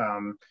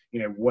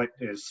about, what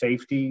is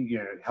safety,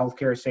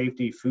 healthcare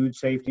safety, food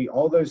safety.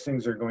 All those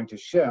things are going to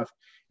shift.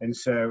 And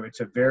so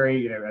it's a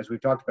very, as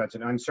we've talked about, it's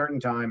an uncertain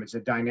time. It's a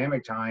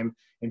dynamic time.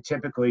 And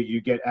typically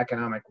you get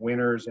economic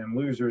winners and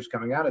losers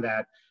coming out of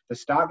that. The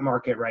stock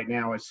market right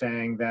now is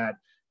saying that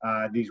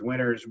these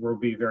winners will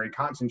be very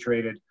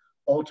concentrated.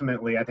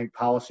 Ultimately, I think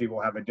policy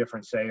will have a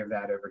different say of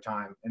that over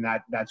time. And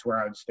that's where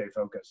I would stay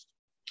focused.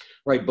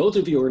 Right. Both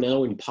of you are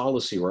now in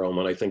policy realm,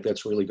 and I think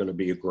that's really going to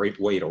be a great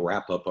way to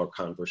wrap up our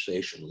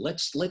conversation.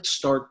 Let's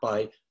start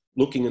by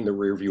looking in the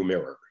rearview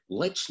mirror.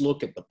 Let's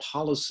look at the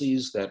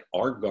policies that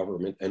our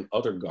government and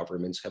other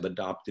governments have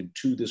adopted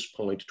to this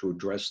point to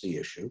address the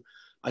issue.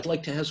 I'd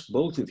like to ask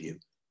both of you,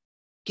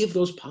 give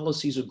those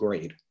policies a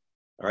grade.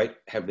 All right.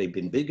 Have they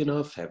been big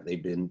enough? Have they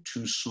been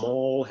too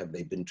small? Have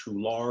they been too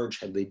large?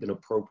 Have they been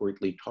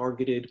appropriately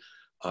targeted?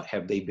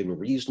 Have they been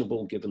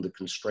reasonable given the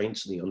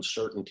constraints and the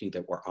uncertainty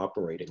that we're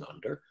operating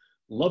under?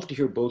 Love to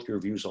hear both your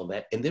views on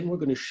that. And then we're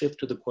going to shift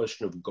to the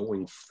question of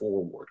going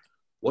forward.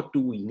 What do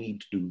we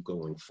need to do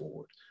going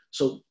forward?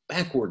 So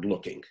backward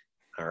looking,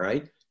 all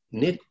right?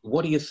 Nick,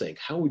 what do you think?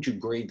 How would you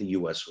grade the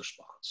U.S.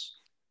 response?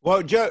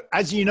 Well, Joe,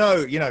 as you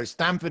know,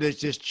 Stanford has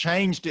just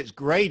changed its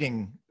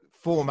grading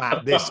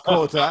format this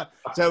quarter.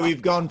 So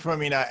we've gone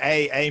from,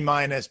 A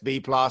minus, B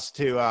plus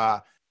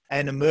to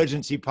an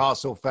emergency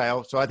pass or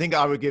fail. So I think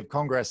I would give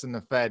Congress and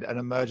the Fed an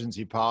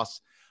emergency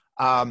pass.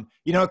 A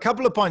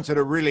couple of points that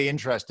are really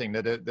interesting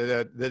that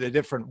are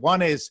different.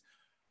 One is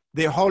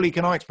the whole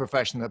economics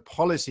profession, the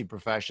policy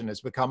profession,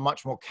 has become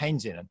much more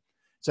Keynesian.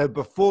 So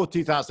before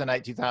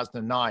 2008,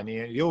 2009,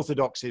 the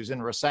orthodoxies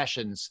in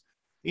recessions,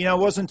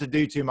 wasn't to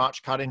do too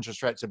much, cut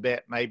interest rates a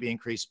bit, maybe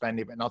increase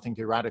spending, but nothing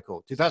too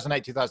radical.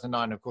 2008,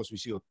 2009, of course, we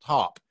see a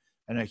top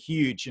and a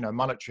huge,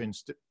 monetary and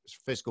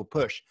fiscal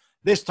push.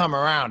 This time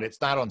around, it's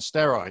that on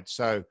steroids.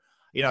 So,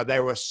 they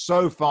were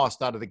so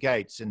fast out of the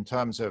gates in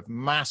terms of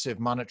massive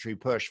monetary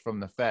push from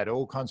the Fed,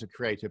 all kinds of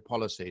creative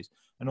policies,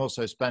 and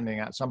also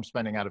some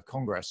spending out of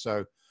Congress.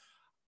 So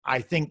I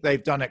think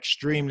they've done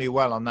extremely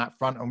well on that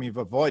front, and we've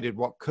avoided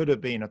what could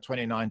have been a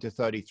 29 to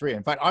 33.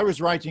 In fact, I was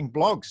writing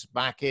blogs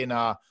back in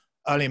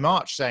early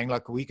March saying,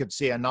 look, we could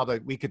see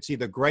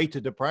the Greater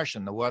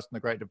Depression, the worst in the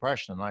Great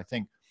Depression. And I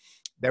think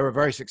they were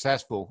very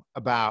successful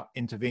about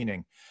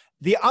intervening.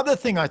 The other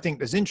thing I think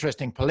that's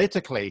interesting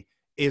politically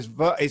is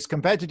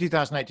compared to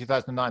 2008,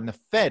 2009, the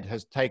Fed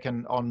has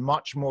taken on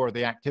much more of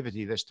the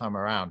activity this time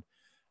around.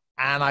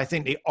 And I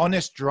think the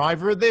honest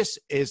driver of this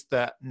is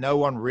that no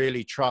one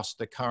really trusts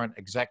the current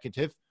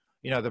executive.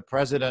 You know, the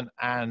president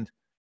and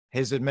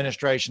his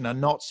administration are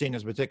not seen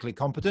as particularly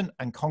competent,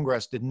 and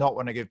Congress did not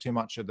want to give too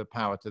much of the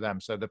power to them.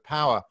 So the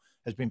power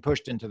has been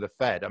pushed into the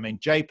Fed. I mean,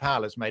 Jay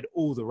Powell has made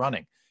all the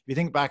running. If you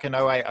think back in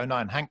 08,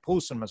 09, Hank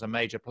Paulson was a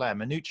major player.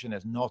 Mnuchin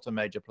is not a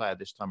major player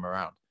this time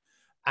around.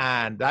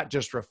 And that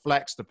just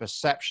reflects the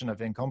perception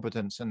of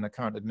incompetence in the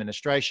current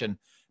administration.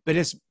 But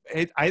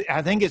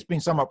I think it's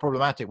been somewhat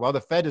problematic. While the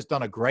Fed has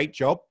done a great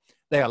job,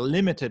 they are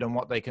limited on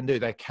what they can do.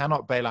 They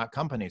cannot bail out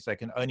companies. They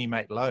can only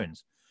make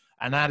loans.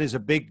 And that is a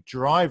big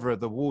driver of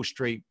the Wall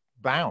Street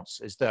bounce,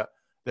 is that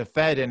the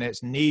Fed, in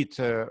its need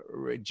to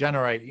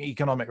generate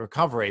economic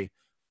recovery,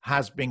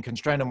 has been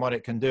constrained on what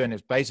it can do. And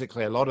it's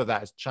basically, a lot of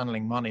that is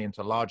channeling money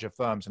into larger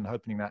firms and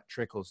hoping that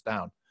trickles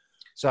down.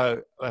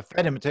 So the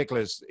Fed in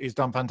particular is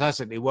done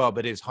fantastically well,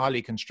 but is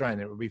highly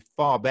constrained. It would be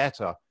far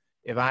better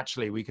if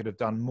actually we could have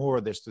done more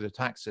of this to the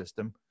tax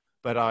system.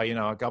 But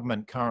our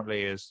government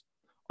currently is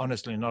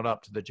honestly not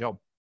up to the job.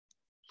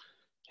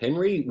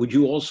 Henry, would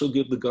you also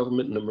give the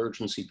government an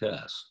emergency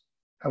pass?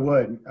 I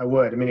would. I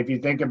mean, if you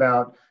think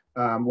about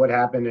what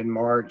happened in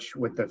March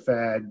with the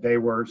Fed, they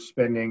were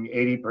spending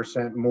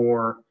 80%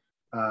 more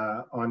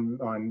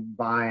on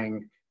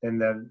buying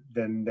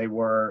than they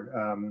were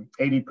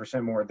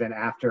 80% more than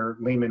after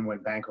Lehman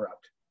went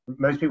bankrupt.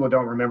 Most people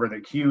don't remember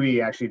that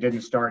QE actually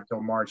didn't start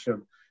until March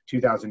of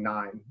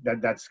 2009.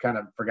 That's kind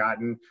of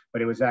forgotten,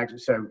 but it was actually,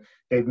 so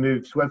they've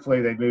moved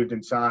swiftly. They've moved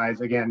in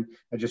size. Again,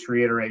 I just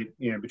reiterate,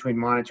 between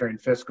monetary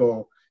and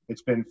fiscal,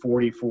 it's been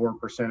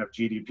 44% of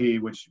GDP,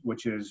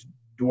 which is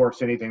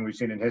dwarfs anything we've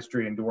seen in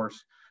history and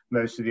dwarfs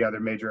most of the other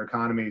major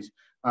economies.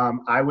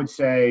 I would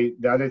say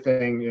the other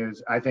thing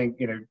is, I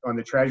think, on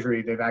the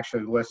Treasury, they've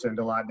actually listened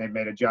a lot and they've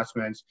made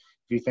adjustments.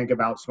 If you think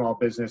about small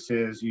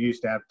businesses, you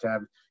used to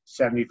have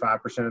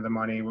 75% of the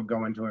money would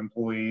go into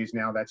employees.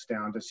 Now that's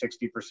down to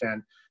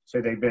 60%. So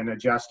they've been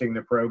adjusting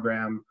the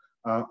program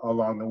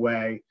along the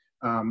way.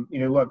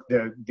 Look,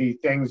 the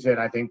things that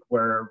I think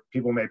where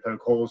people may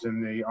poke holes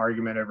in the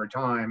argument over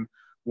time,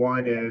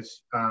 one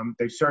is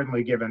they've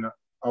certainly given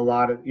a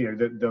lot of,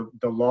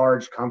 the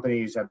large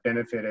companies have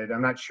benefited.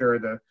 I'm not sure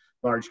the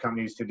large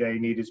companies today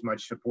need as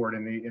much support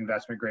in the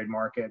investment grade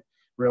market.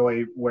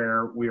 Really,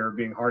 where we are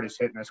being hardest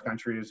hit in this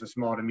country is the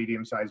small to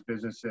medium-sized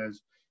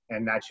businesses,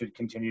 and that should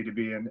continue to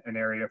be an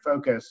area of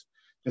focus.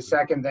 The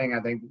second thing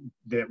I think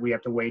that we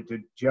have to wait to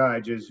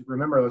judge is,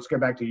 remember, let's go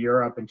back to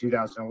Europe in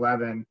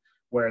 2011,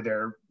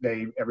 where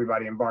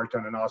everybody embarked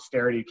on an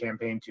austerity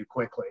campaign too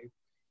quickly.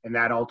 And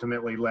that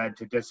ultimately led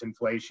to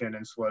disinflation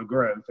and slow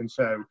growth. And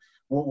so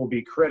what will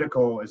be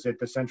critical is that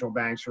the central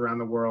banks around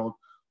the world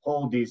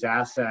hold these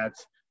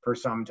assets for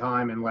some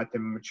time and let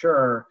them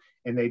mature,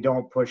 and they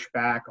don't push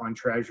back on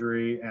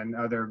Treasury and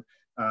other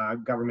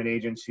government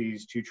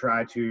agencies to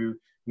try to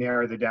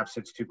narrow the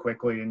deficits too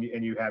quickly, and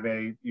you have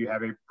a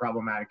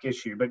problematic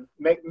issue. But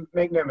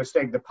make no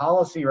mistake, the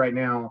policy right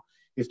now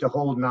is to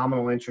hold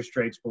nominal interest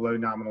rates below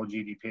nominal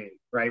GDP,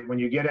 right? When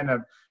you get in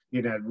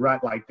a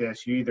rut like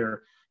this, you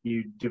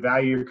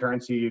devalue your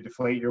currency, you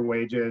deflate your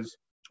wages,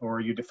 or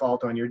you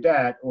default on your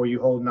debt, or you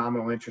hold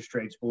nominal interest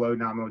rates below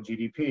nominal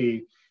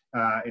GDP,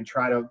 and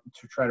try to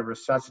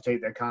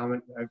resuscitate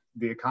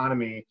the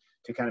economy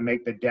to kind of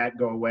make the debt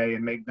go away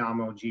and make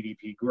nominal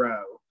GDP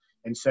grow.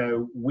 And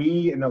so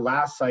in the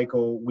last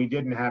cycle, we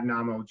didn't have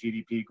nominal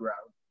GDP grow.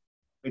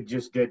 It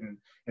just didn't.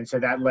 And so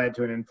that led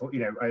to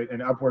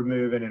an upward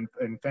move in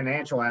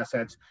financial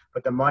assets,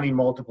 but the money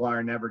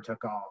multiplier never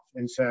took off.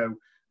 And so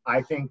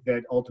I think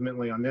that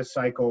ultimately on this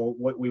cycle,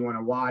 what we want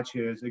to watch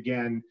is,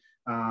 again,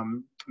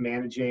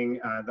 managing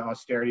the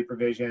austerity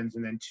provisions.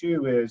 And then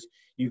two is,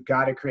 you've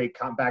got to create,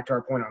 back to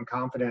our point on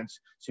confidence,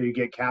 so you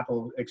get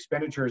capital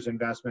expenditures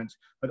investments,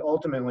 but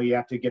ultimately you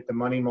have to get the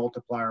money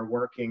multiplier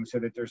working so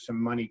that there's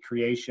some money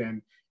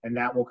creation, and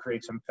that will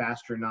create some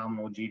faster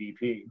nominal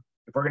GDP.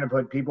 If we're going to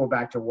put people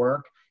back to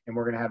work and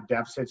we're going to have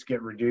deficits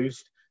get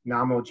reduced,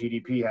 nominal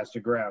GDP has to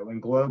grow.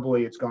 And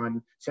globally,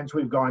 since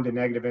we've gone to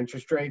negative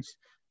interest rates,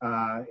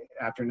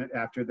 after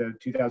the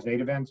 2008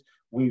 events,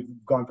 we've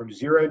gone from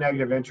 0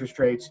 negative interest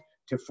rates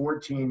to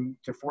 14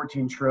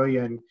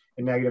 trillion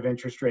in negative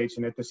interest rates,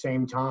 and at the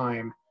same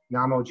time,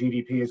 nominal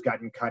GDP has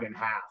gotten cut in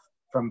half,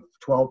 from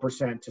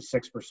 12% to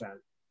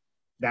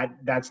 6%.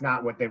 That's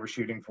not what they were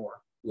shooting for.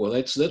 Well,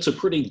 that's a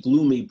pretty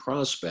gloomy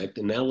prospect,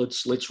 and now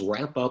let's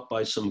wrap up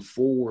by some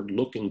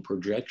forward-looking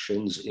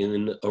projections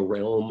in a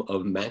realm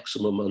of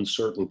maximum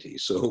uncertainty.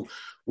 So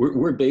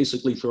we're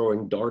basically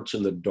throwing darts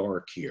in the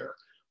dark here.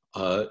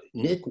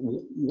 Nick,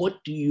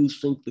 what do you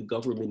think the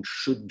government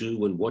should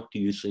do, and what do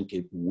you think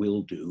it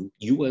will do?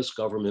 U.S.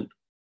 government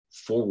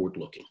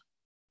forward-looking.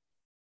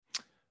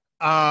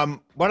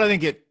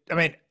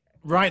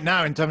 Right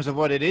now, in terms of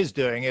what it is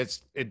doing,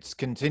 it's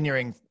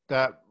continuing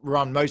to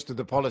run most of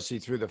the policy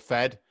through the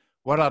Fed.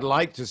 What I'd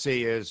like to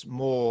see is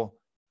more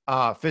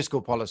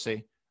fiscal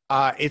policy.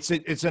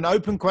 It's an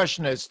open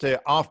question as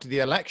to after the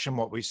election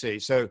what we see.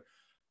 So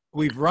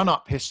we've run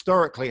up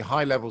historically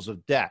high levels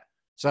of debt.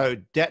 So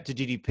debt to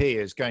GDP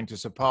is going to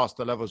surpass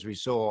the levels we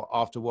saw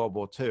after World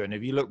War II. And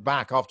if you look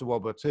back after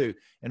World War II,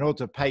 in order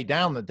to pay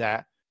down the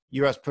debt,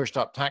 US pushed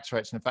up tax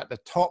rates. And in fact, the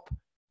top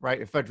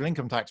rate of federal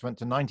income tax went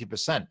to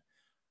 90%.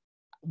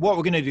 What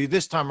we're going to do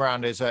this time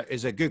around is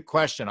a good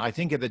question. I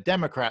think if the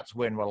Democrats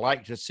win, we're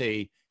likely to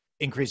see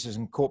increases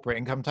in corporate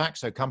income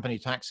tax. So company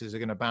taxes are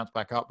going to bounce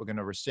back up. We're going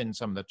to rescind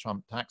some of the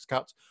Trump tax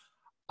cuts.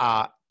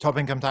 Top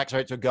income tax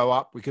rates will go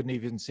up. We couldn't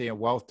even see a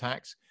wealth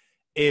tax.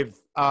 If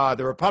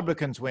the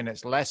Republicans win,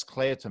 it's less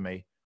clear to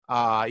me.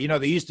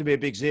 There used to be a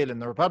big zeal in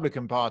the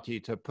Republican Party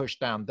to push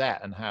down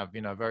debt and have,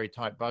 very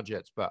tight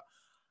budgets, but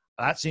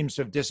that seems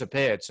to have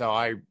disappeared.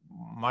 So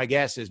my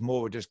guess is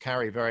more will just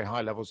carry very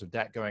high levels of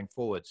debt going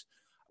forwards,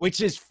 which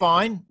is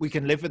fine. We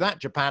can live with that.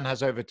 Japan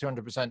has over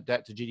 200%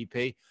 debt to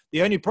GDP.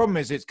 The only problem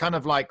is it's kind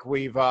of like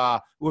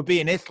we'll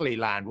be in Italy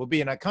land. We'll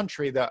be in a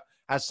country that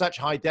has such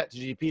high debt to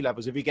GDP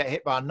levels. If you get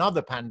hit by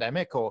another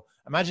pandemic, or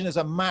imagine there's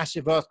a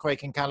massive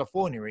earthquake in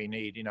California, we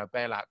need,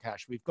 bailout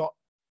cash. We've got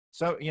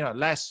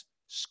less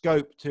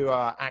scope to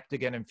act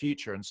again in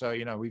future. And so,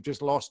 we've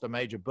just lost a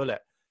major bullet.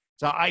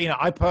 So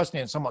I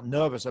personally am somewhat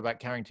nervous about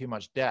carrying too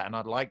much debt, and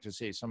I'd like to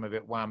see some of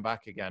it wound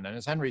back again. And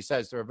as Henry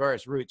says, there are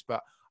various routes,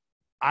 but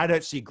I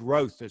don't see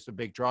growth as the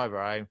big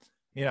driver.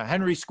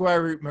 Henry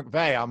square root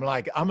McVey,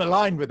 I'm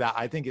aligned with that.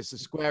 I think it's the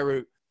square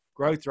root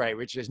growth rate,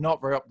 which is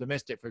not very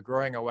optimistic for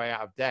growing our way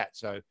out of debt.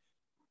 So,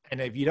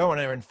 and if you don't want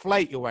to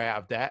inflate your way out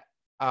of debt,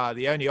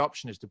 the only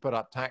option is to put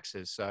up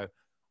taxes. So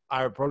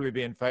I would probably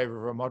be in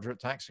favor of a moderate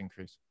tax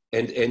increase.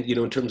 And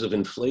in terms of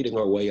inflating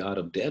our way out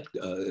of debt,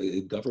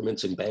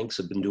 governments and banks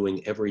have been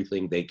doing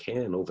everything they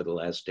can over the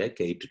last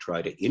decade to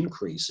try to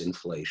increase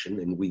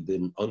inflation, and we've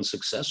been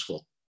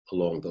unsuccessful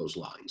along those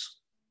lines.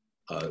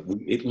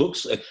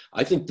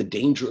 I think the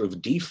danger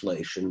of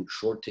deflation,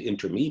 short to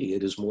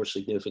intermediate, is more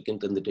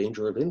significant than the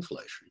danger of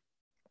inflation.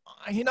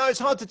 It's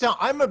hard to tell.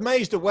 I'm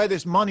amazed at where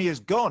this money has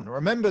gone.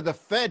 Remember, the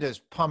Fed has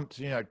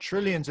pumped,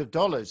 trillions of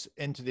dollars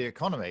into the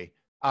economy.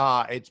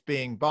 It's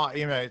being,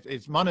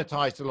 it's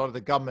monetized a lot of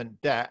the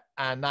government debt,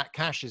 and that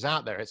cash is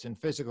out there. It's in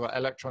physical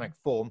electronic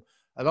form.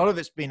 A lot of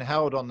it's been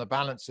held on the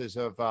balances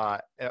of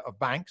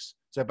banks.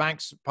 So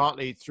banks,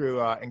 partly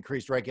through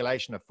increased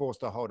regulation, are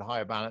forced to hold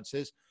higher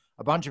balances.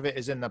 A bunch of it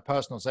is in the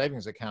personal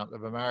savings account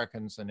of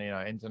Americans and,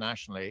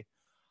 internationally.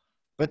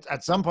 But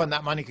at some point,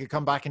 that money could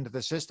come back into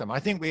the system. I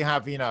think we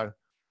have,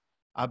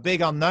 a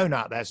big unknown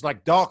out there. It's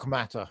like dark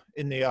matter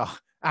in the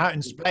out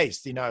in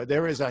space.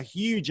 There is a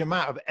huge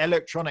amount of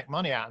electronic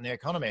money out in the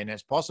economy, and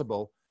it's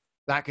possible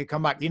that could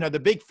come back. The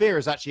big fear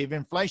is actually if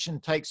inflation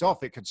takes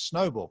off, it could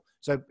snowball.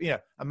 So,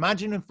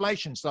 imagine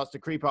inflation starts to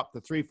creep up to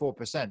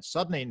 3-4%.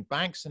 Suddenly,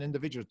 banks and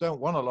individuals don't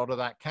want a lot of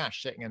that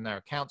cash sitting in their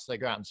accounts. They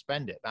go out and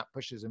spend it. That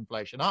pushes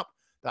inflation up.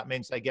 That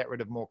means they get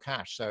rid of more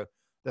cash. So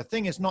the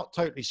thing is not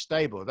totally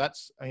stable.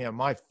 That's,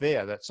 my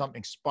fear that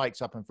something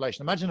spikes up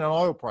inflation. Imagine an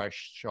oil price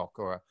shock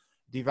or a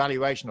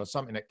devaluation or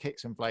something that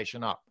kicks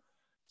inflation up.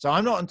 So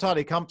I'm not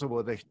entirely comfortable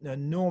with the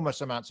enormous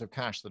amounts of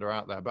cash that are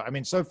out there. But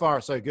so far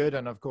so good.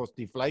 And of course,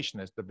 deflation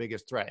is the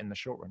biggest threat in the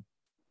short run.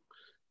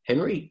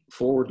 Henry,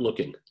 forward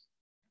looking.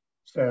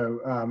 So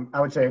I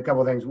would say a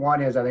couple of things.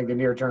 One is I think the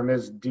near term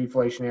is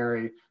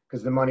deflationary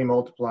because the money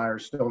multiplier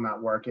is still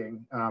not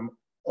working.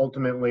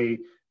 Ultimately,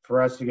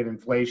 for us to get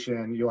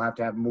inflation, you'll have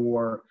to have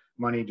more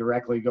money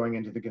directly going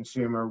into the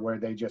consumer where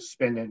they just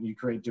spend it and you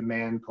create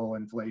demand pull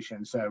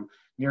inflation. So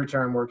near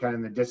term, we're kind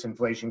of in the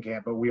disinflation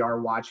camp, but we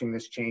are watching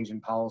this change in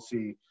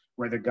policy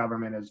where the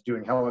government is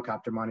doing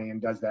helicopter money,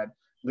 and does that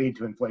lead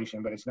to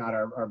inflation? But it's not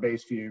our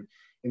base view.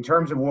 In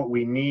terms of what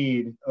we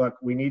need, look,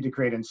 we need to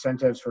create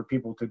incentives for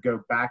people to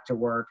go back to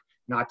work,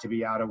 not to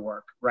be out of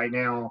work. Right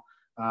now,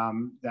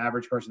 the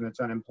average person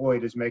that's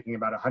unemployed is making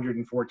about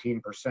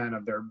 114%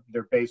 of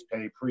their base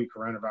pay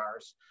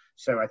pre-coronavirus.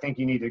 So I think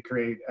you need to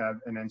create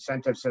an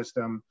incentive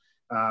system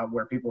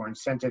where people are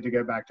incented to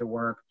go back to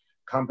work,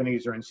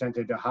 companies are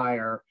incented to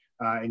hire,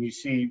 and you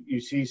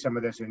see some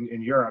of this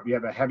in Europe. You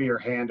have a heavier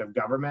hand of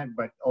government,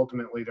 but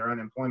ultimately their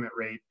unemployment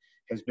rate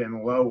has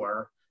been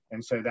lower.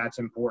 And so that's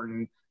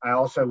important. I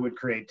also would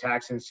create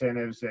tax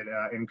incentives that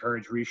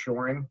encourage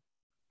reshoring.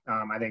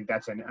 I think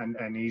that's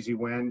an easy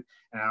win.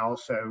 And I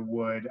also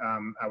would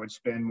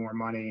spend more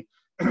money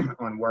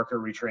on worker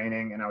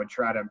retraining, and I would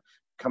try to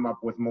come up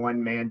with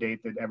one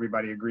mandate that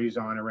everybody agrees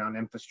on around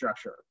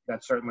infrastructure.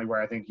 That's certainly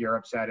where I think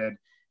Europe's headed,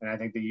 and I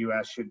think the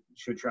U.S.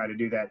 should try to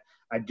do that.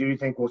 I do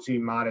think we'll see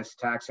modest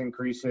tax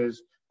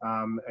increases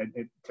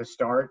to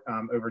start.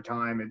 Over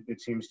time, it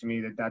seems to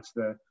me that that's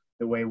the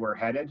way we're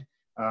headed.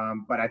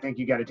 But I think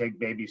you got to take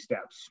baby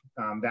steps.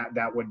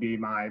 That would be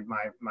my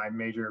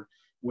major,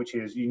 which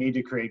is you need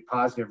to create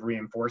positive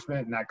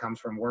reinforcement, and that comes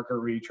from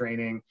worker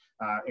retraining,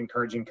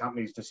 encouraging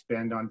companies to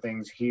spend on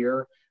things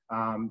here,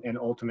 and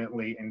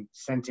ultimately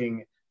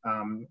incenting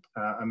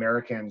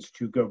Americans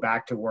to go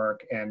back to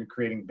work and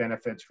creating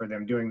benefits for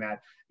them doing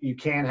that. you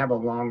can't have a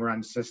long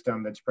run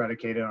system that's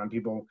predicated on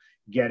people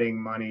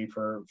getting money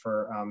for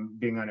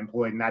being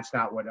unemployed, and that's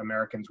not what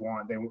Americans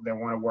want. They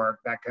want to work.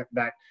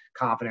 That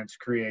confidence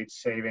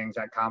creates savings.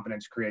 That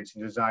confidence creates a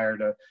desire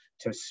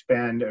to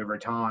spend over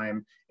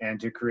time and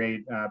to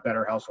create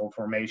better household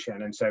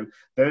formation. And so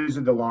those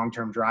are the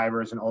long-term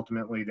drivers, and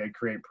ultimately they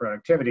create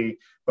productivity.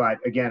 But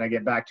again, I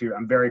get back to,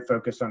 I'm very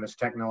focused on this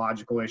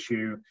technological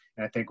issue,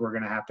 and I think we're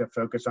going to have to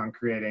focus on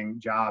creating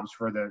jobs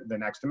for the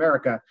next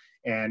America.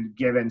 And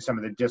given some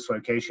of the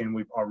dislocation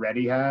we've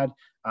already had,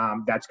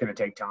 that's going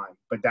to take time.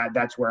 But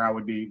that's where I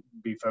would be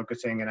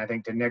focusing. And I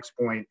think to Nick's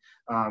point,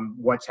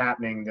 what's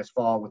happening this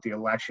fall with the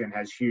election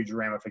has huge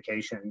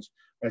ramifications.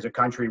 As a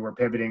country, we're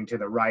pivoting to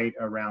the right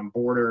around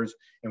borders,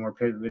 and we're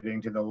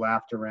pivoting to the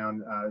left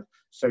around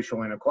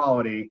social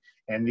inequality.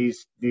 And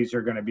these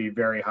are going to be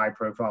very high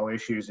profile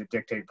issues that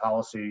dictate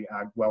policy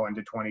well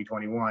into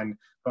 2021.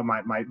 But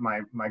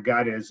my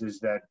gut is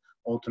that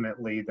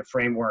ultimately the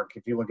framework,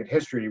 if you look at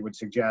history, would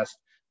suggest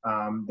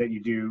that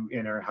you do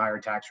enter a higher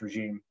tax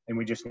regime. And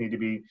we just need to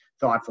be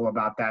thoughtful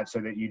about that so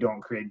that you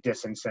don't create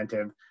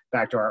disincentive.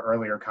 Back to our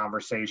earlier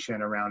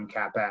conversation around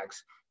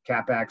CapEx.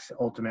 CapEx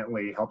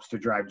ultimately helps to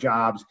drive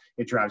jobs,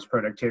 it drives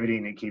productivity,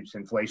 and it keeps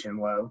inflation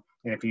low.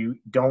 And if you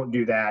don't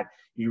do that,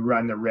 you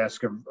run the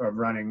risk of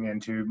running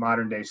into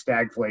modern day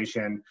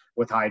stagflation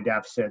with high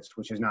deficits,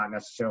 which is not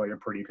necessarily a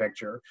pretty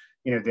picture.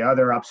 You know, the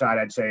other upside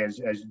I'd say is,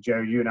 as Joe,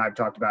 you and I have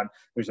talked about,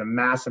 there's a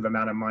massive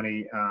amount of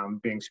money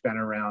being spent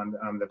around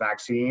the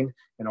vaccine.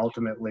 And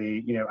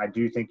ultimately, you know, I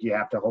do think you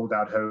have to hold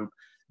out hope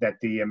that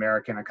the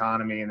American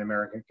economy and the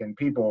American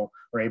people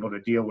are able to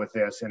deal with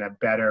this in a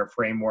better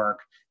framework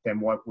than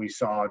what we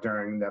saw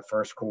during the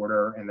first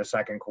quarter and the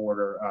second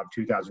quarter of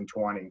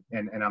 2020.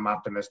 And I'm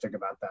optimistic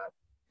about that.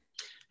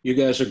 You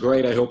guys are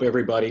great. I hope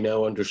everybody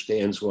now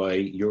understands why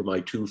you're my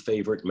two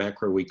favorite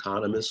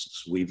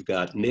macroeconomists. We've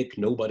got Nick,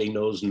 nobody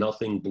knows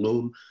nothing,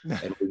 Bloom,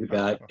 and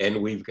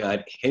we've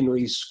got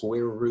Henry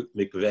Square Root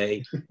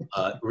McVey.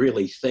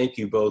 Really, thank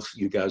you both.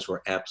 You guys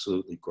were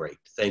absolutely great.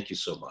 Thank you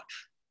so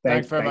much.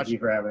 Thanks very much. Thank you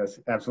for having us.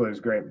 Absolutely, it was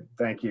great.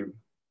 Thank you.